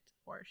budget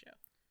horror show.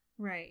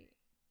 Right.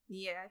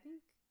 Yeah, I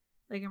think,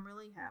 like, I'm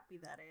really happy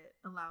that it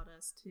allowed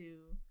us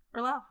to,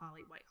 or allow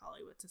White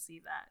Hollywood to see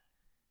that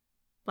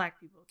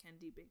Black people can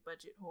do big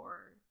budget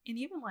horror. And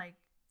even, like,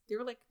 there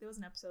was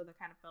an episode that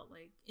kind of felt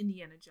like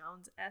Indiana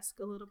Jones-esque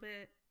a little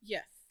bit.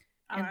 Yes.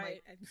 And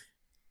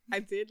I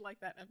did like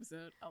that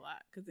episode a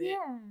lot, because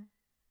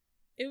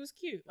it was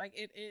cute. Like,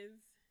 it is,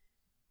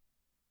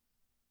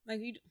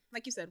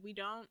 like you said, we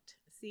don't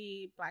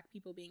see Black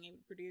people being able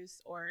to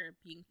produce or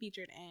being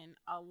featured in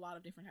a lot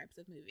of different types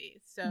of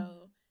movies.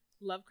 So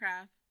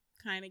Lovecraft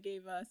kind of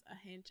gave us a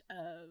hint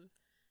of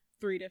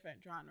 3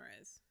 different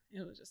genres.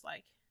 It was just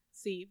like,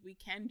 see, we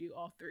can do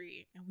all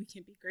 3, and we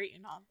can be great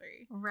in all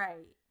 3.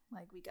 Right.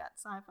 Like, we got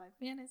sci-fi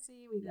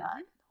fantasy, we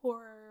got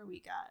horror,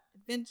 we got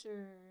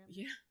adventure.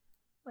 Yeah.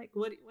 Like,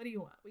 what do you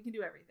want? We can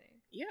do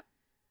everything. Yep.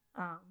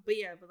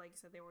 But like you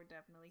said, there were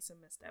definitely some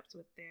missteps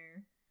with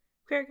their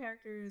queer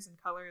characters and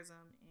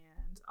colorism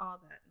and all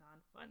that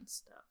non-fun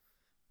stuff.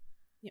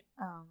 Yep.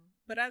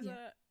 But as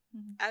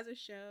a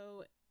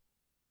show,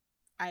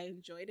 I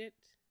enjoyed it.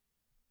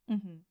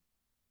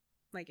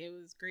 Like, it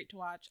was great to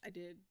watch. I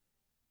did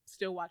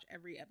still watch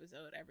every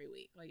episode every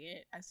week. Like,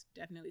 I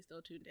definitely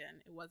still tuned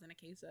in. It wasn't a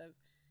case of,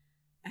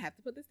 I have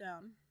to put this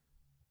down.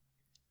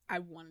 I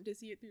wanted to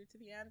see it through to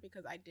the end,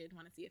 because I did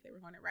want to see if they were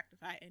going to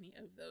rectify any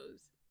of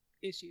those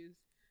issues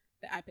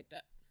that I picked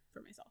up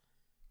for myself.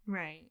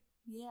 Right.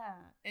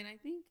 Yeah. And I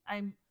think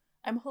I'm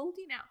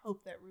holding out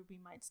hope that Ruby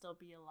might still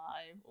be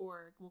alive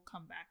or will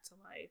come back to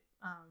life.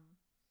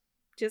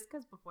 Just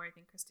because before, I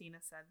think Christina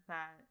said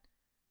that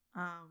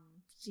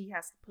she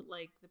has to put,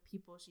 like, the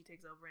people she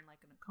takes over in, like,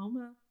 in a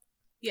coma.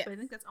 Yeah. But I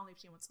think that's only if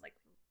she wants to, like,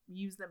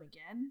 use them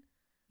again.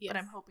 Yes. But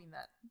I'm hoping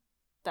that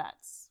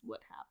that's what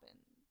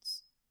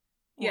happens.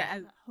 Yeah.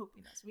 I'm not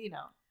hoping that's,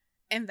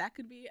 And that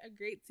could be a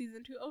great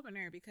season 2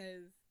 opener,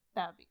 because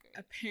that would be great.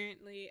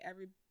 Apparently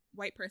every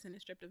white person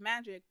is stripped of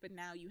magic, but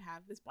now you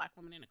have this Black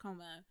woman in a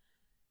coma.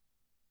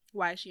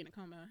 Why is she in a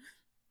coma?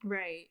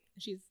 Right.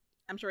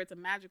 I'm sure it's a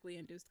magically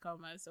induced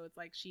coma, so it's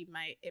like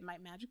it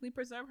might magically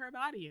preserve her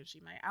body, and she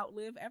might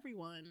outlive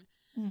everyone.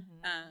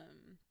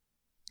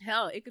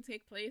 Hell, it could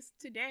take place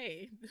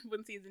today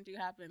when season 2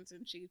 happens,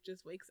 and she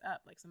just wakes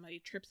up, like somebody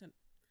trips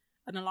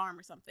an alarm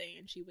or something,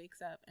 and she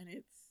wakes up, and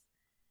it's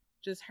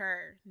just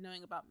her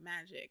knowing about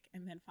magic,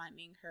 and then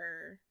finding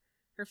her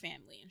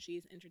family, and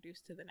she's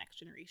introduced to the next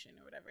generation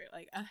or whatever.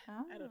 Like, I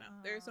don't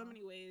know. There are so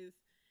many ways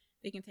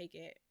they can take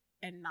it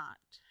and not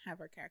have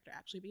her character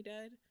actually be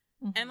dead.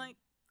 And, like,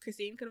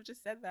 Christine could have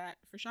just said that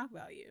for shock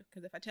value,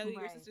 because if I tell you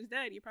your sister's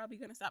dead, you're probably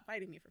going to stop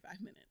fighting me for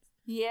 5 minutes.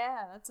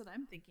 Yeah, that's what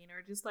I'm thinking.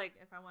 Or just, like,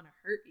 if I want to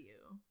hurt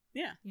you,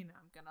 yeah,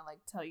 I'm going to, like,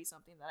 tell you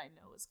something that I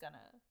know is going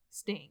to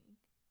sting.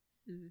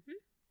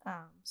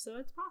 So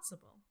it's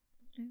possible.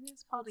 It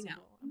is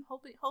possible. I'm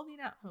holding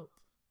out hope.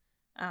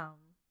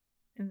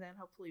 And then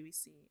hopefully we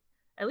see,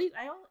 I at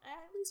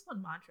least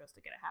want Montrose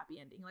to get a happy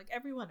ending. Like,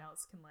 everyone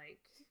else can, like,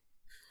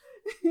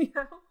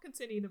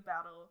 continue to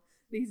battle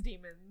these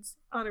demons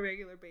on a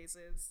regular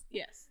basis.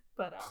 Yes.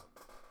 But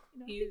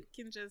he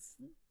can just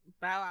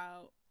bow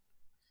out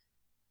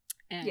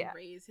and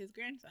raise his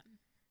grandson.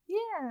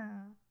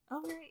 Yeah.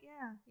 Oh, right.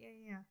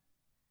 Yeah.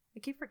 I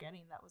keep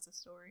forgetting that was a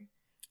story.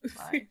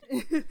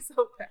 It's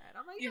so bad.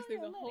 I'm like, yes,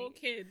 there's a whole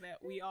kid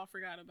that we all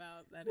forgot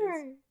about that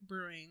is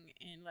brewing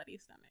in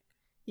Letty's stomach.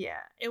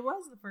 Yeah, it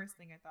was the first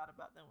thing I thought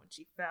about then when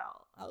she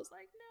fell. I was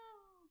like,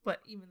 no.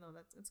 But even though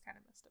it's kind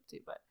of messed up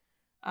too.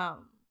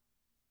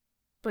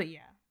 But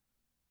yeah.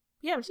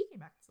 Yeah, but she came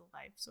back to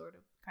life, sort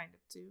of, kind of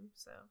too.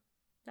 So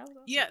that was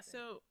awesome. Yeah,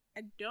 so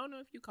I don't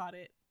know if you caught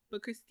it,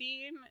 but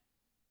Christine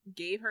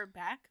gave her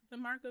back the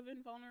mark of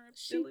invulnerability.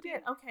 She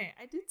did. Okay,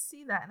 I did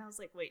see that, and I was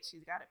like, wait,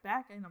 she's got it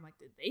back? And I'm like,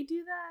 did they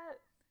do that?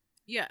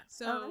 Yeah.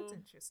 So that's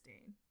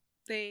interesting.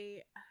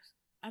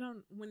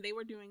 When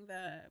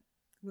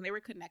they were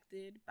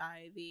connected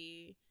by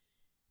the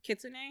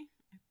kitsune,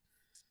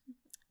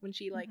 when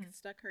she like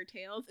stuck her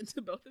tails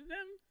into both of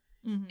them,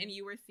 and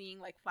you were seeing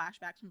like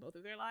flashbacks from both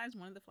of their lives.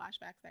 One of the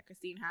flashbacks that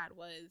Christine had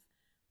was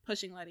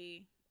pushing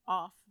Letty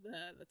off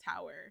the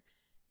tower,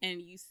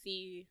 and you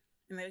see,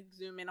 and they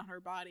zoom in on her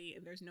body,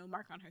 and there's no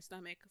mark on her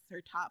stomach.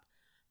 Her top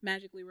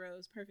magically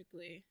rose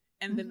perfectly,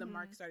 and then the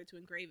mark started to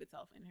engrave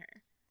itself in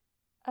her.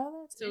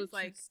 Oh, that's so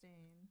interesting. It's like,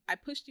 I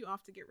pushed you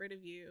off to get rid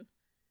of you,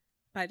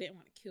 but I didn't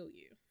want to kill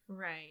you.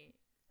 Right.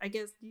 I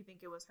guess, do you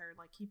think it was her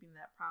like keeping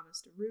that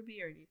promise to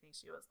Ruby, or do you think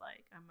she was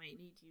like, I might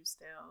need you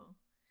still?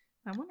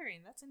 I'm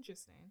wondering. That's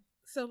interesting.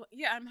 So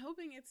yeah, I'm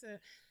hoping it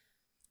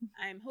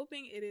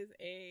is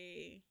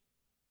a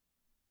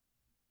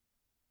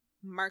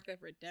mark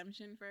of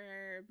redemption for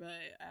her,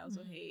 but I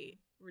also hate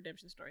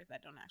redemption stories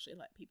that don't actually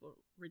let people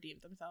redeem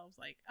themselves.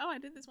 Like, oh, I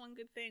did this one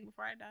good thing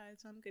before I died,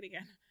 so I'm good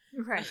again.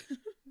 Right.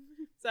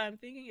 So I'm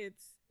thinking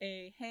it's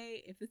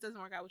hey, if this doesn't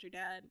work out with your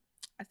dad,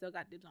 I still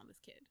got dibs on this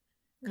kid,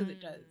 because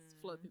it does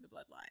flow through the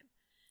bloodline.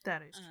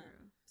 That is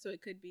true. So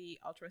it could be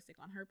altruistic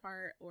on her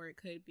part, or it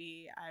could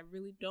be, I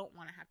really don't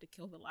want to have to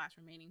kill the last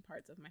remaining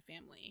parts of my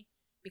family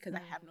because I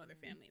have no other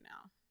family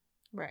now.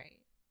 Right.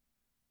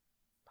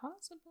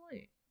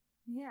 Possibly.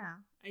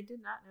 Yeah, I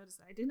did not notice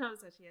that. I did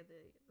notice that she had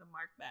the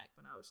mark back,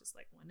 but I was just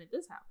like, when did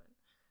this happen?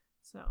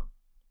 So,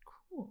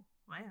 cool.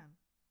 Man.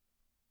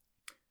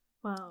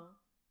 Well,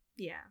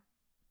 yeah.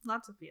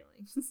 Lots of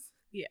feelings.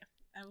 Yeah.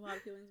 I have a lot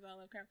of feelings about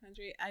Lovecraft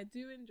Country. I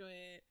do enjoy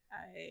it.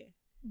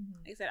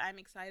 Like I said, I'm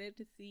excited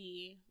to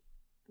see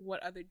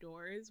what other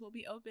doors will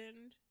be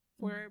opened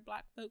for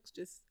Black folks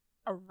just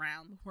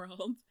around the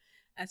world,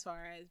 as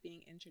far as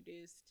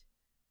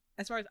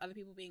other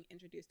people being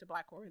introduced to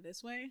Black horror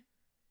this way.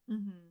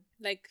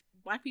 Like,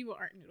 Black people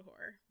aren't new to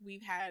horror.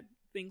 We've had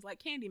things like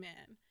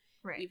Candyman.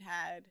 Right. We've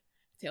had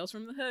Tales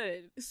from the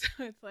Hood. So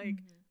it's like,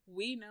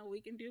 we know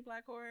we can do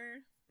Black horror,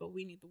 but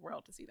we need the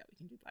world to see that we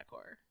can do Black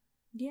horror.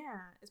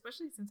 Yeah,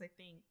 especially since I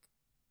think,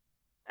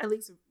 at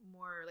least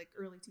more like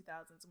early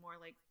 2000s, more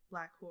like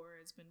Black horror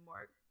has been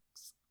more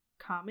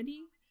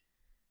comedy,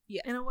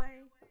 in a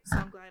way. So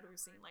I'm glad we're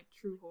seeing like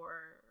true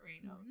horror, or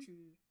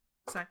true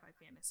sci-fi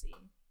fantasy.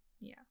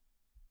 Yeah,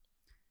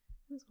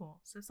 that's cool.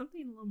 So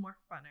something a little more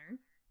funner.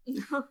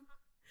 If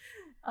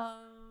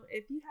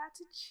you had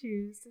to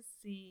choose to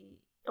see,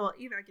 well,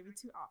 either I give you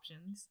two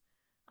options.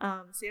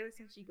 Say that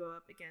since you go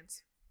up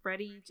against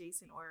Freddy,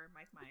 Jason, or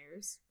Mike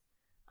Myers,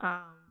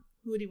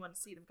 who do you want to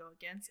see them go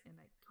against, and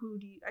like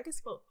I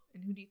guess both,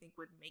 and who do you think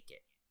would make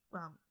it?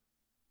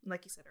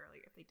 Like you said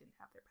earlier, if they didn't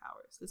have their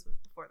powers. This was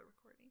before the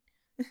recording.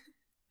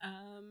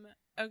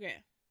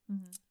 Okay.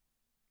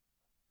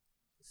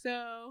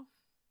 So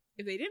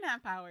if they didn't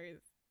have powers,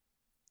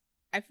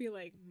 I feel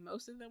like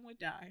most of them would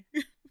die.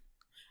 I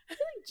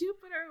feel like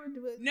Jupiter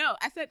would. No,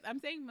 I'm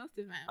saying most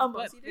of them. Oh,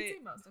 most. You did say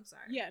most. I'm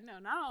sorry. Yeah, no,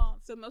 not all.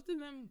 So most of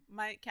them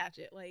might catch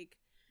it. Like,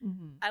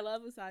 I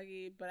love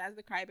Usagi, but as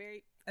the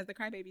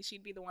crybaby,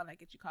 she'd be the one that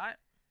gets you caught.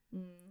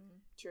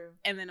 True.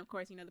 And then, of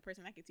course, the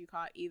person that gets you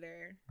caught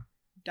either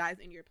dies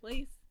in your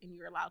place and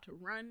you're allowed to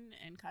run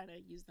and kind of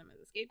use them as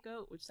a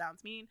scapegoat, which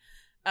sounds mean,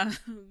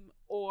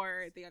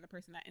 or they are the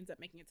person that ends up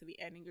making it to the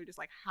end, and you're just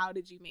like, how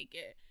did you make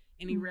it?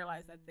 And you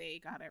realize that they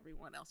got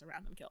everyone else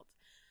around them killed.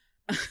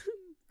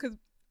 Because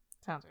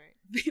sounds right.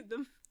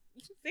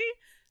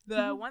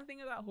 The one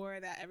thing about horror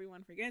that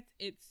everyone forgets,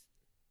 it's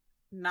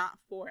not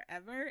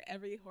forever.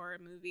 Every horror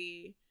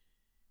movie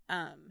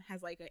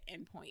has like an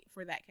endpoint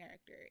for that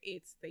character.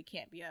 They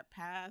can't be up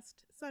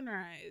past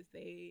sunrise.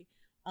 They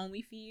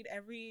only feed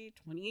every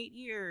 28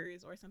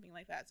 years or something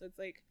like that. So it's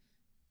like,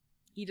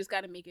 you just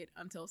got to make it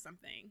until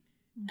something.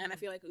 And I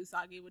feel like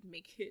Usagi would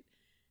make it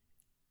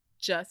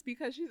just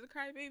because she's a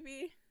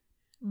crybaby.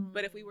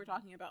 But if we were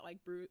talking about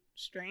like brute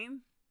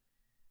strength,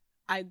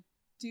 I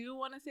do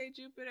want to say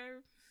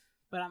Jupiter,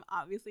 but I'm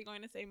obviously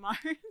going to say Mars.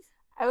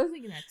 I was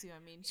thinking that too.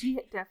 I mean, she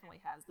definitely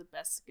has the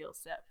best skill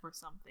set for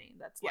something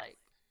that's like,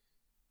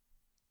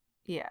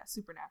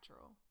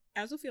 supernatural.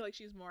 I also feel like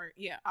she's more,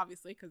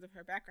 obviously because of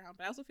her background,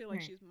 but I also feel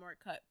like she's more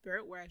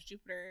cutthroat, whereas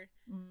Jupiter,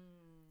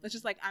 it's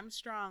just like, I'm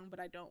strong, but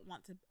I don't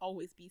want to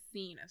always be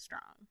seen as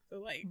strong. So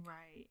like,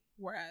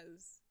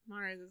 whereas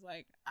Mars is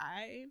like,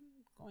 I'm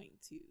going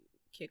to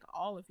kick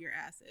all of your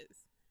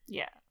asses.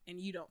 Yeah. And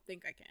you don't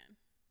think I can.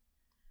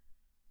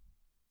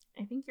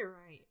 I think you're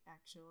right,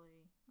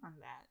 actually, on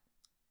that.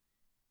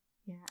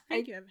 Yeah.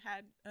 Thank you. I've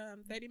had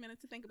 30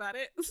 minutes to think about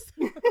it.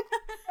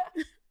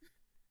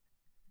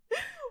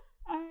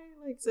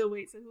 So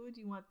who would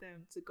you want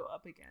them to go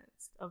up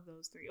against of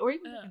those three? Or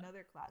even like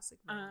another classic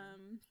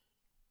villain?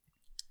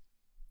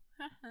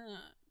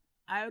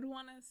 I would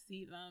want to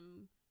see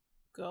them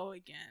go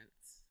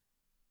against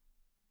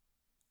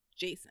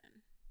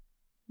Jason.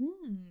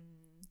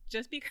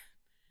 Just because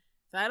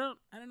I don't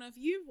know if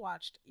you've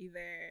watched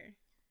either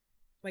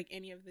like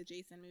any of the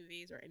Jason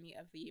movies or any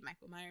of the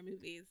Michael Myers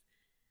movies,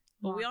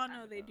 but we all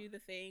know they do the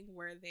thing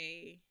where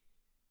they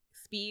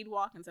speed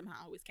walk and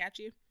somehow always catch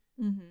you.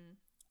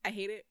 I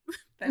hate it.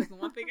 That is the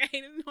one thing I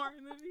hate in horror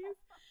movies.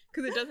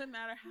 Because it doesn't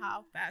matter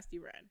how fast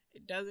you run.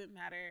 It doesn't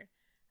matter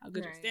how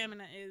good your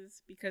stamina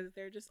is, because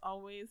they're just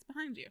always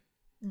behind you.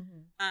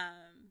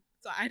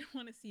 So I don't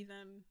want to see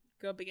them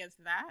go up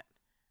against that.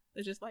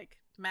 There's just like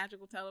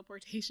magical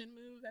teleportation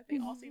move that they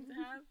all seem to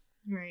have.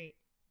 Right.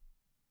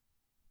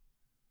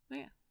 But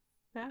yeah.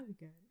 That would be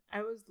good.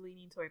 I was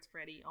leaning towards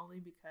Freddy only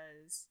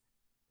because,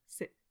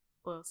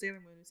 Sailor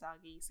Moon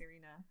Usagi,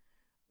 Serena,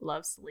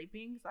 loves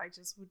sleeping. So I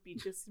just would be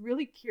just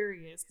really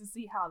curious to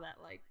see how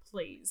that like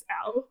plays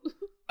out.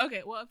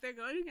 Okay, well, if they're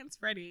going against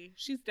Freddy,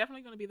 she's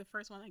definitely going to be the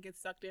first one that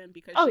gets sucked in,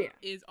 because she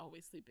is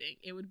always sleeping.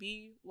 It would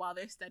be while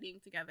they're studying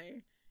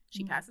together.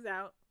 She passes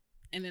out,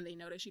 and then they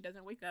notice she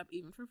doesn't wake up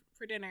even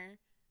for dinner,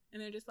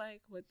 and they're just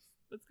like,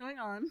 what's going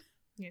on?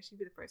 Yeah, she'd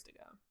be the first to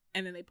go.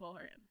 And then they pull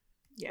her in.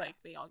 Yeah. Like,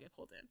 they all get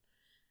pulled in.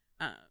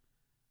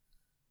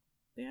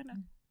 Yeah, no.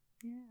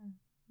 Yeah.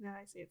 No,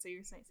 I see it. So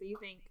you're saying, so you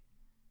think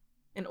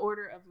in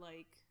order of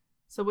like,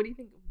 so what do you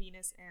think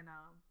Venus and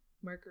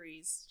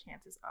Mercury's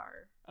chances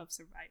are of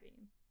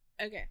surviving?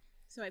 Okay,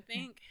 so I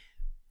think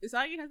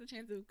Usagi has a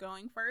chance of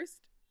going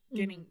first,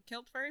 getting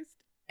killed first,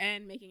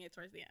 and making it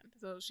towards the end.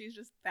 So she's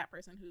just that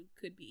person who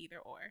could be either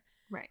or.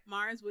 Right.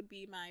 Mars would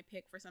be my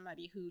pick for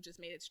somebody who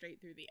just made it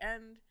straight through the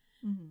end.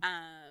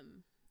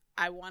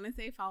 I want to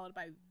say followed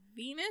by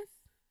Venus,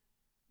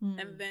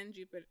 and then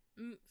Jupiter,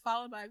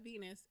 followed by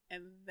Venus,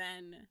 and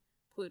then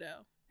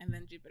Pluto, and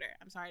then Jupiter.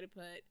 I'm sorry to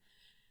put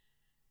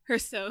her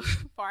so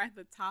far at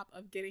the top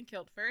of getting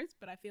killed first,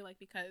 but I feel like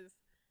because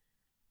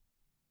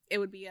it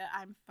would be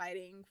I'm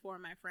fighting for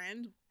my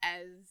friend,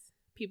 as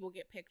people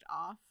get picked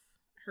off,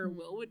 her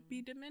will would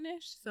be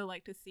diminished. So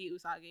like to see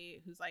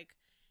Usagi, who's like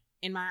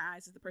in my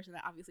eyes is the person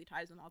that obviously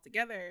ties them all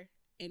together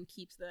and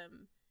keeps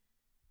them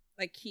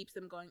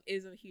going,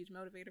 is a huge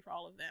motivator for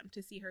all of them.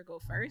 To see her go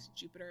first,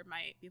 Jupiter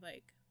might be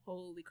like,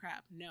 holy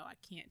crap, no, I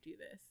can't do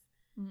this.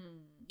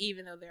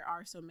 Even though there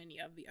are so many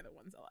of the other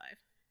ones alive.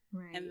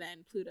 Right. And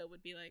then Pluto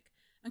would be like,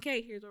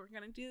 okay, here's what we're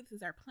going to do. This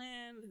is our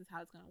plan. This is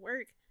how it's going to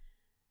work.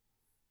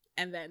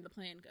 And then the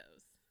plan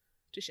goes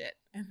to shit.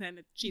 And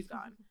then she's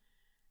gone.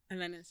 And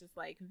then it's just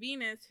like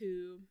Venus,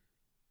 who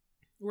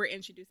we're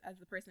introduced as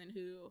the person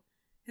who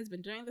has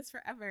been doing this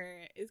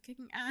forever, is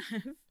kicking ass,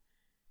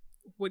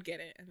 would get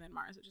it. And then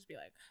Mars would just be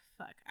like,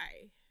 fuck,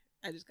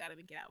 I just got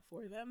to get out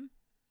for them.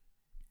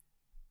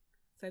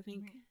 So I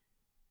think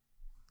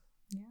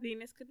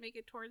Venus could make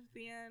it towards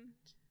the end.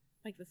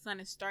 Like the sun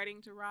is starting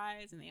to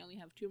rise and they only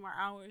have 2 more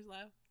hours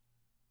left.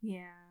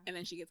 Yeah. And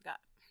then she gets got.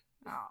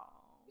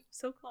 Oh,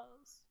 so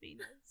close,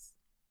 Venus.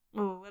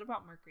 Oh, what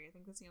about Mercury? I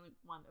think that's the only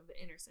one of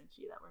the inner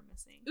Senshi that we're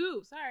missing.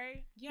 Ooh,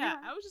 sorry. Yeah,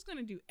 I was just going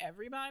to do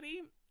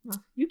everybody.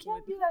 You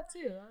can do that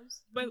too.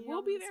 But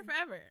we'll be there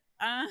forever.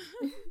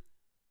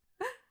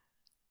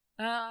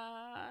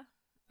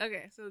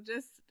 Okay, so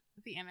just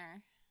the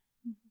inner.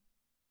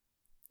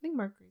 I think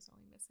Mercury's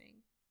only missing.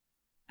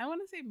 I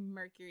want to say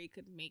Mercury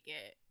could make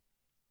it.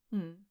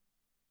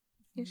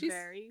 Yeah, she's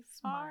very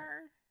smart. far.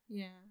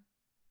 Yeah.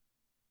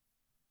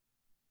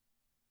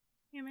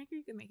 Yeah,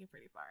 Mercury could make it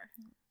pretty far.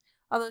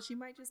 Although she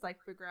might just like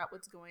figure out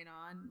what's going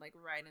on like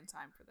right in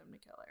time for them to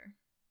kill her.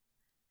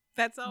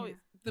 That's always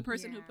the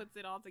person who puts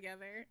it all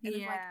together. And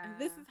it's like, and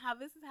this is how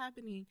this is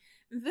happening.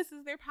 This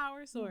is their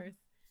power source.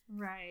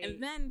 Right.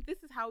 And then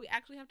this is how we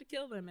actually have to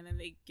kill them. And then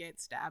they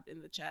get stabbed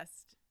in the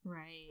chest.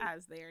 Right.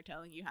 As they are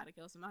telling you how to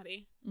kill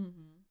somebody.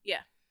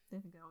 Yeah. I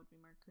think that would be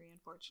Mercury,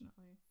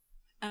 unfortunately.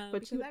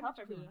 But she would help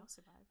everyone else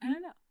survive. I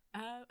don't know.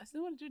 I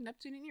still want to do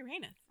Neptune and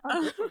Uranus.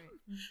 Oh, that's right.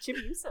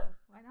 Chibiusa.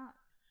 Why not?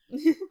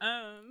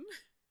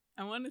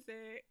 I want to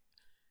say,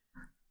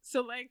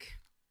 so like,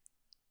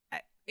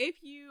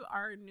 if you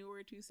are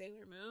newer to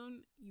Sailor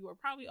Moon, you are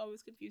probably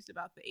always confused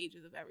about the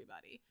ages of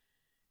everybody.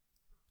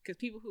 Because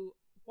people who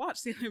watch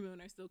Sailor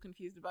Moon are still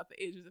confused about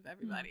the ages of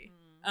everybody.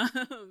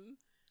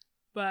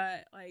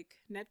 But like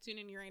Neptune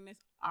and Uranus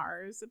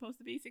are supposed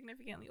to be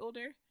significantly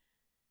older.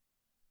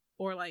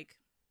 Or like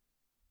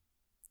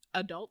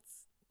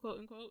adults, quote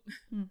unquote.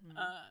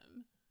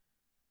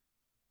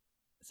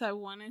 So I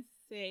want to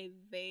say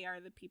they are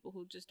the people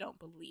who just don't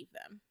believe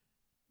them.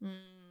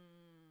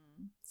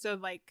 So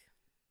like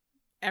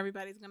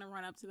everybody's gonna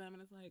run up to them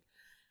and it's like,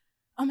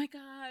 oh my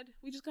god,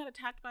 we just got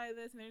attacked by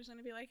this, and they're just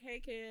gonna be like, hey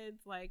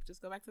kids, like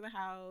just go back to the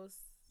house,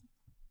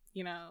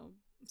 you know,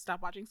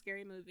 stop watching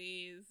scary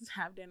movies,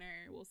 have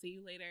dinner, we'll see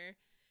you later.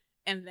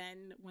 And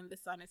then when the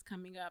sun is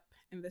coming up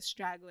and the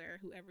straggler,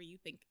 whoever you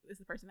think is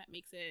the person that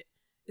makes it,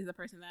 is the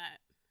person that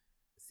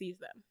sees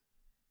them.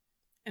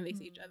 And they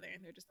see each other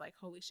and they're just like,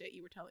 holy shit,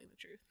 you were telling the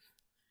truth.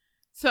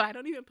 So I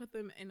don't even put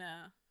them in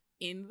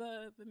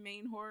the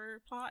main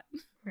horror plot.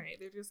 Right.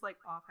 They're just like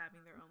off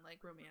having their own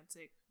like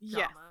romantic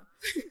drama.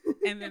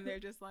 And then they're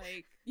just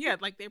like,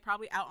 like they're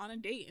probably out on a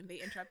date and they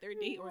interrupt their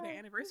date or their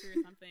anniversary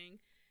or something.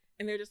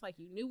 And they're just like,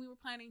 you knew we were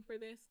planning for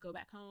this, go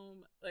back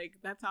home. Like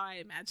that's how I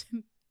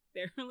imagine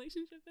their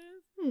relationship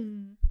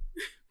is.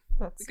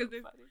 That's because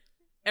so funny.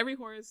 Every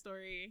horror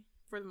story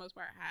for the most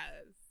part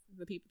has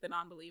the people, the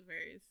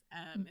non-believers,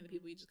 and the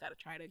people you just got to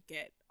try to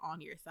get on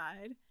your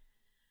side.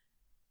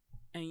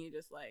 and you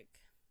just like,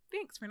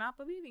 thanks for not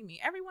believing me.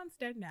 Everyone's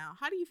dead now.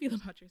 How do you feel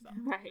about yourself?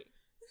 Right.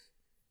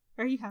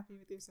 Are you happy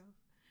with yourself?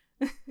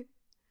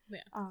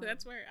 Yeah. So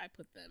that's where I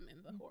put them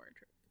in the horror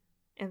trope.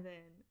 And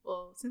then,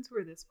 well, since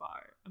we're this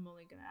far, I'm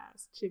only gonna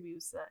ask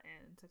Chibiusa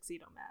and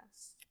Tuxedo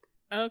Mask.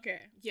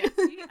 Okay. Yeah.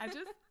 See,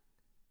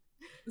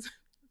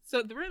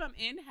 so the room I'm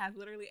in has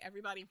literally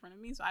everybody in front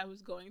of me. So I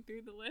was going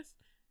through the list.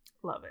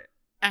 Love it.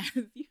 As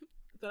you.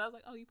 So I was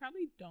like, oh, you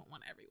probably don't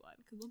want everyone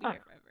because we'll be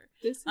here forever.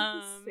 This is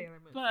the Sailor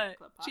Moon Fan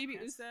Club podcast.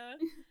 Chibiusa,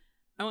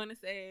 I want to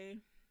say,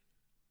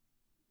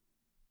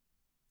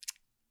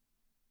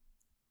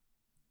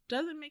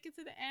 doesn't make it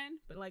to the end,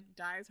 but like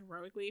dies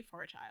heroically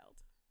for a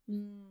child.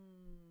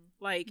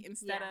 Like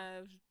instead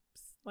of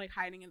like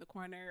hiding in the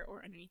corner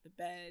or underneath the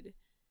bed,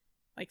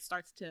 like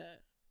starts to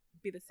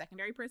be the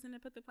secondary person to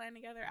put the plan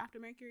together after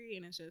Mercury,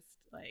 and it's just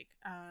like,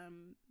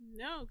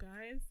 no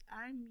guys,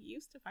 I'm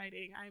used to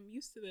fighting. I'm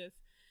used to this.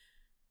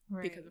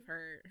 Right. Because of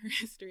her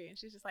history, and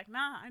she's just like,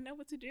 nah, I know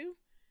what to do,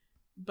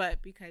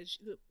 but because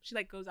she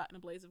like goes out in a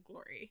blaze of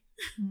glory.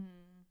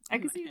 I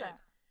can see that.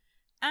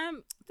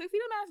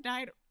 Tuxedo Mask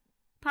died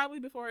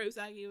probably before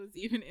Usagi was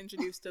even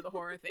introduced to the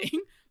horror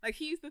thing. Like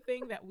he's the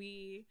thing that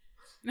we,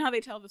 you know how they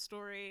tell the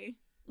story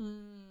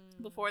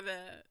before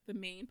the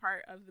main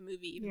part of the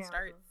movie even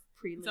starts.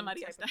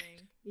 Somebody else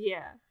died.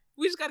 Yeah,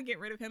 we just got to get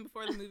rid of him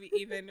before the movie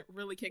even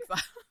really kicks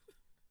off.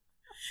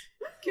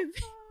 Because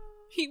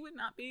he would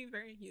not be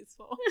very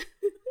useful.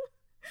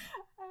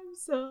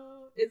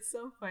 It's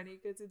so funny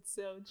because it's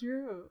so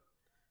true.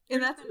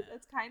 And that's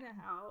kind of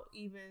how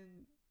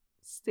even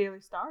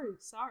Sailor Stars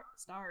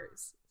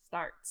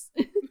starts.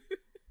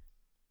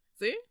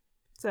 See?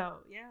 So,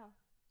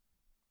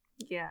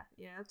 yeah,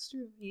 that's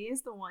true. He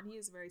is the one. He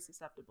is very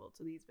susceptible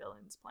to these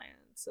villains'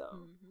 plans.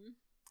 So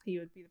he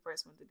would be the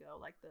first one to go,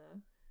 like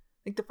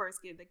the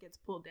first kid that gets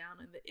pulled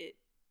down in the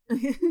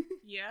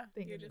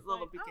thing in the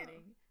little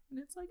beginning. And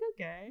it's like,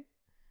 okay.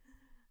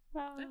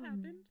 That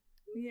happened.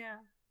 Yeah.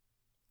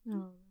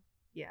 Oh,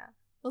 yeah.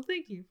 Well,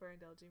 thank you for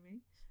indulging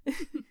me.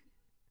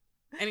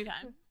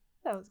 Anytime.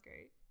 That was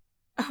great.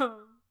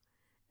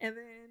 And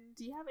then,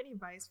 do you have any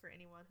advice for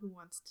anyone who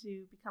wants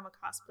to become a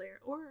cosplayer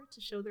or to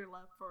show their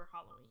love for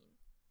Halloween?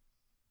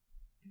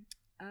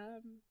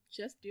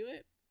 Just do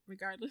it,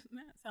 regardless.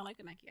 Sound like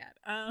a Nike ad.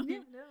 Yeah,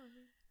 no.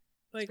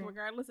 Like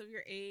regardless of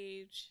your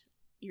age,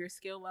 your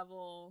skill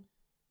level,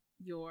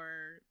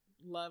 your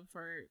love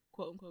for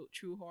quote unquote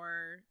true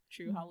horror,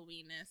 true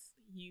Halloweenness,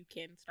 you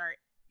can start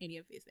any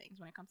of these things.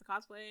 When it comes to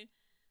cosplay,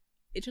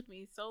 it took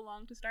me so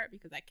long to start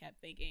because I kept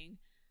thinking,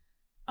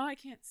 oh, I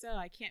can't sew,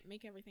 I can't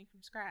make everything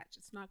from scratch,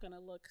 it's not gonna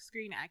look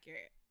screen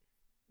accurate.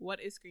 What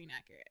is screen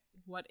accurate?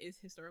 What is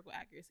historical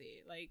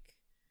accuracy? Like,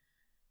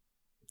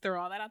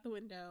 throw all that out the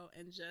window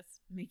and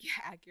just make it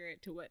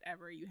accurate to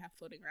whatever you have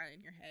floating around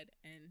in your head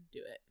and do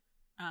it.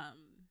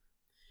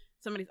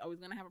 Somebody's always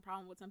gonna have a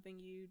problem with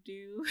something you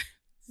do,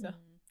 so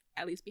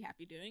at least be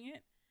happy doing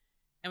it.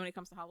 And when it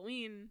comes to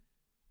Halloween,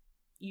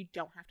 you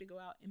don't have to go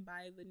out and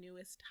buy the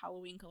newest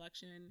Halloween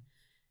collection.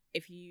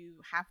 If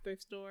you have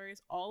thrift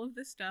stores, all of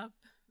the stuff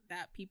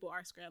that people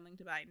are scrambling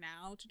to buy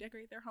now to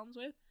decorate their homes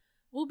with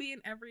will be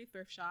in every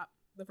thrift shop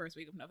the first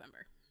week of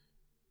November.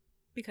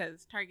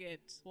 Because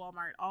Target,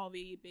 Walmart, all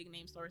the big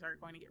name stores are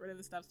going to get rid of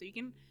the stuff, so you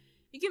can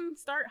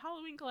start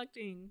Halloween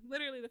collecting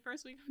literally the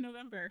first week of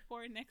November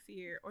for next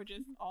year, or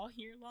just all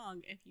year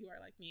long if you are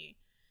like me.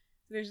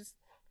 So there's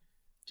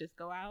just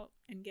go out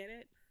and get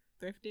it,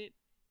 thrift it.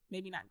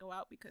 Maybe not go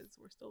out because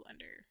we're still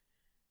under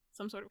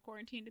some sort of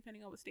quarantine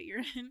depending on what state you're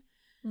in.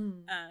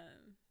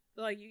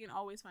 But like, you can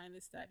always find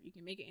this stuff. You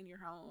can make it in your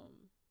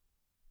home.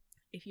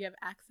 If you have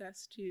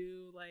access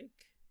to like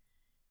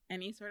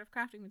any sort of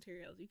crafting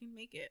materials, you can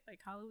make it. Like,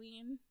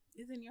 Halloween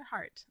is in your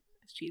heart,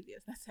 as cheesy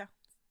as that sounds.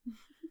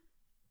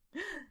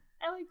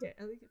 I like it.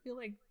 I feel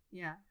like,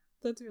 yeah,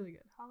 that's really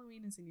good.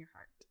 Halloween is in your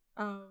heart.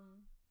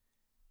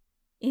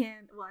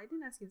 And well, I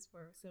didn't ask you this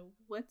before. So,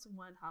 what's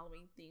one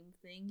Halloween themed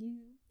thing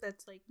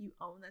that's like you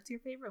own? That's your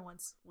favorite. One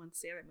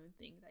Sailor Moon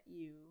thing that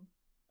you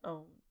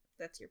own.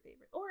 That's your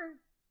favorite, or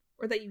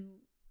that you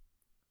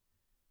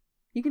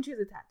can choose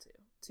a tattoo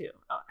too.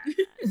 Oh,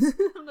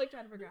 I'm like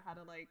trying to figure out how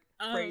to like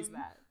phrase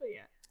that, but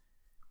yeah.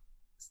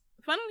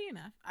 Funnily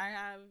enough, I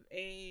have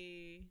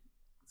a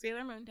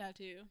Sailor Moon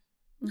tattoo.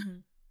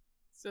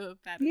 So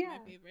that is my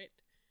favorite.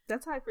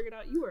 That's how I figured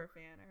out you were a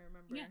fan. I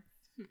remember. Yeah,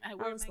 I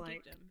wear my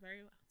geekdom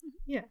very well.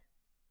 Yeah.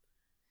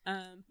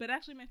 But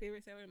actually, my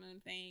favorite Sailor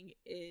Moon thing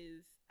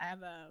is I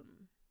have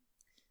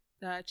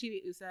the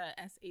Chibiusa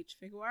SH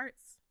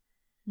Figuarts,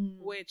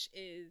 which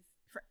is,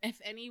 for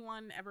if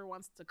anyone ever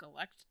wants to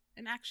collect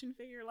an action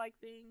figure like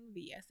thing,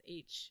 the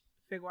SH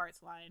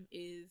Figuarts line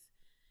is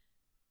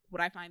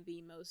what I find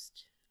the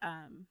most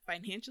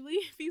financially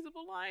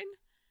feasible line.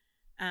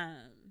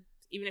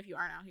 Even if you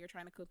aren't out here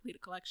trying to complete a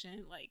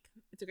collection, like,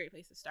 it's a great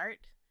place to start.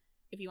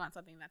 If you want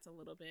something that's a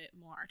little bit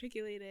more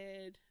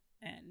articulated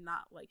and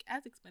not like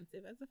as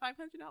expensive as a $500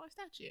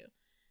 statue.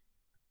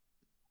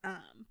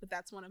 But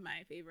that's one of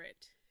my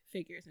favorite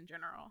figures in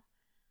general.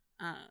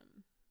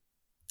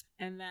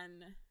 And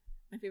then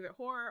my favorite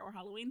horror or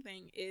Halloween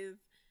thing is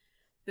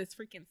this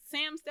freaking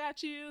Sam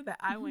statue that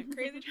I went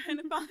crazy trying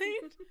to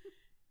find.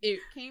 It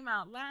came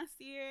out last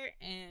year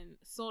and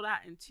sold out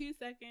in 2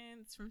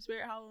 seconds from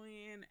Spirit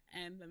Halloween.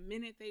 And the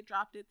minute they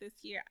dropped it this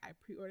year, I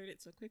pre-ordered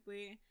it so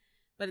quickly.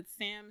 But it's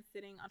Sam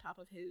sitting on top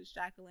of his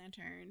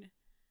jack-o'-lantern.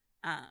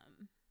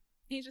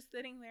 He's just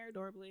sitting there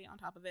adorably on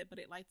top of it, but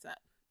it lights up.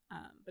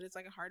 But it's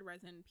like a hard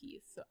resin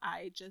piece. So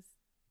I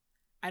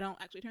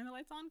don't actually turn the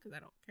lights on because I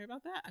don't care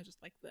about that. I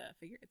just like the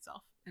figure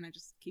itself. And I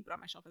just keep it on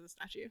my shelf as a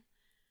statue.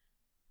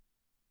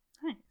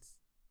 Nice.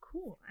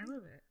 Cool. I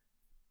love it.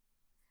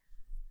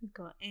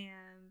 Cool.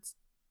 And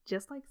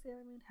just like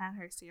Sailor Moon had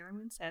her Sailor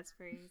Moon Says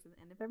phrase at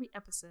the end of every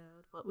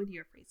episode, what would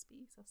your phrase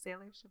be? So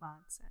Sailor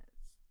Siobhan says,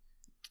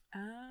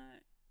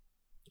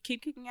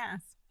 keep kicking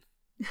ass.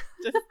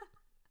 Just,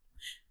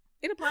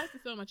 it applies to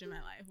so much in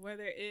my life,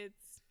 whether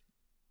it's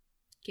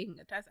kicking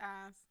a test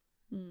ass,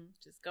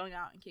 just going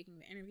out and kicking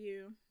the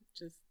interview,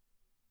 just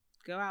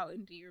go out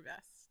and do your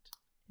best.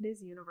 It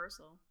is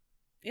universal.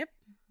 Yep.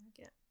 I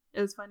like it. It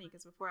was funny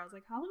because before I was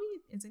like,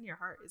 Halloween is in your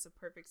heart is a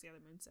perfect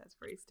Sailor Moon Says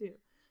phrase too.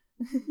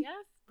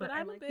 Yes, but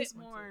I'm like a bit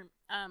more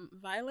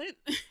violent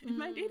in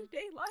my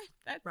day-to-day life.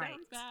 That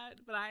sounds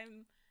bad, but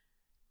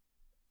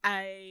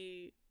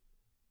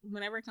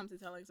whenever it comes to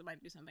telling somebody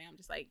to do something, I'm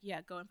just like,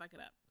 yeah, go and fuck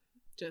it up.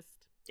 Just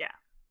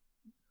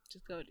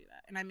go do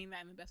that. And I mean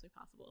that in the best way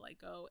possible. Like,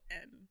 go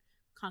and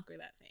conquer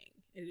that thing.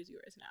 It is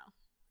yours now.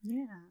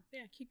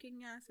 Yeah, keep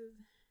kicking ass is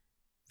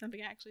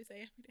something I actually say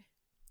every day.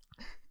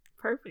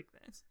 Perfect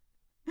then.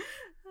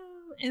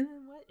 And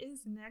then what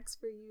is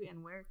next for you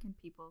and where can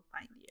people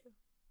find you?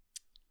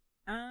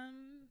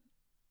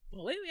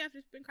 Well, lately I've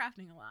just been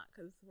crafting a lot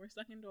because we're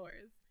stuck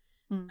indoors.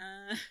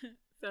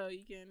 So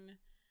you can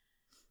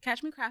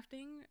catch me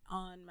crafting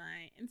on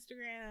my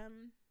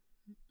Instagram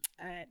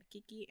at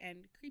Geeky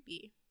and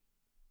Creepy,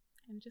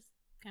 and just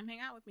come hang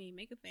out with me,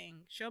 make a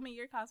thing, show me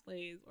your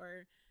cosplays,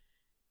 or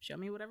show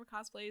me whatever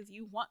cosplays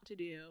you want to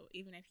do.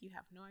 Even if you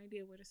have no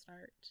idea where to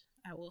start,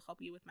 I will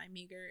help you with my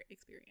meager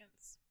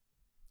experience.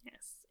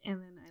 Yes,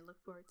 and then I look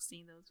forward to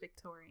seeing those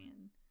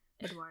Victorian,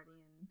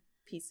 Edwardian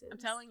pieces. I'm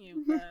telling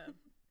you,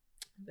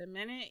 the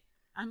minute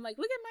I'm like,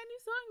 look at my new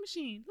sewing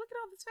machine, look at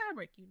all this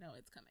fabric, you know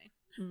it's coming.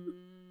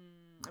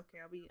 Okay,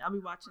 I'll be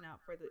watching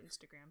out for the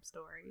Instagram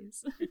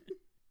stories.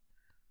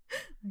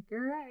 Like, all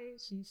right,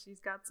 she's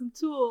got some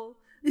tool.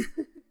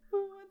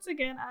 Once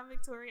again, I'm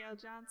Victoria L.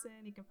 Johnson.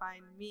 You can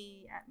find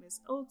me at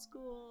Miss Old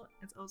School.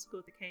 It's Old School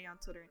with the K on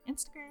Twitter and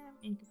Instagram.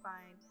 And you can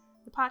find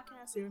the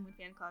podcast Sailor Moon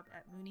Fan Club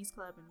at Moonies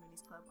Club and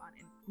Moonies Club on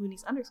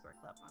Moonies _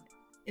 Club on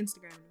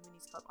Instagram and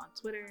Moonies Club on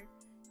Twitter.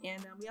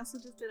 And we also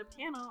just did a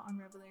panel on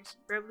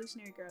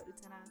Revolutionary Girl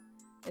Utena.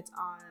 It's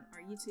on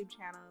our YouTube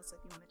channel, so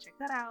if you want to check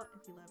that out,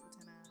 if you love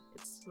Utena, it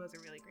was a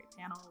really great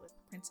panel with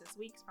Princess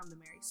Weeks from the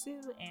Mary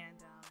Sue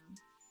and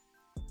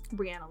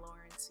Brianna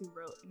Lawrence, who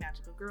wrote a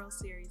Magical Girls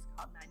series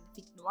called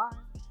Magnifique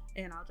Noir.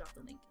 And I'll drop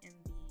the link in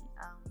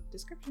the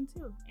description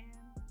too.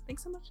 And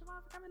thanks so much,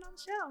 Siobhan, for coming on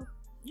the show.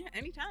 Yeah,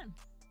 anytime.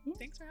 Yeah.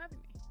 Thanks for having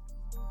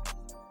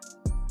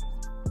me.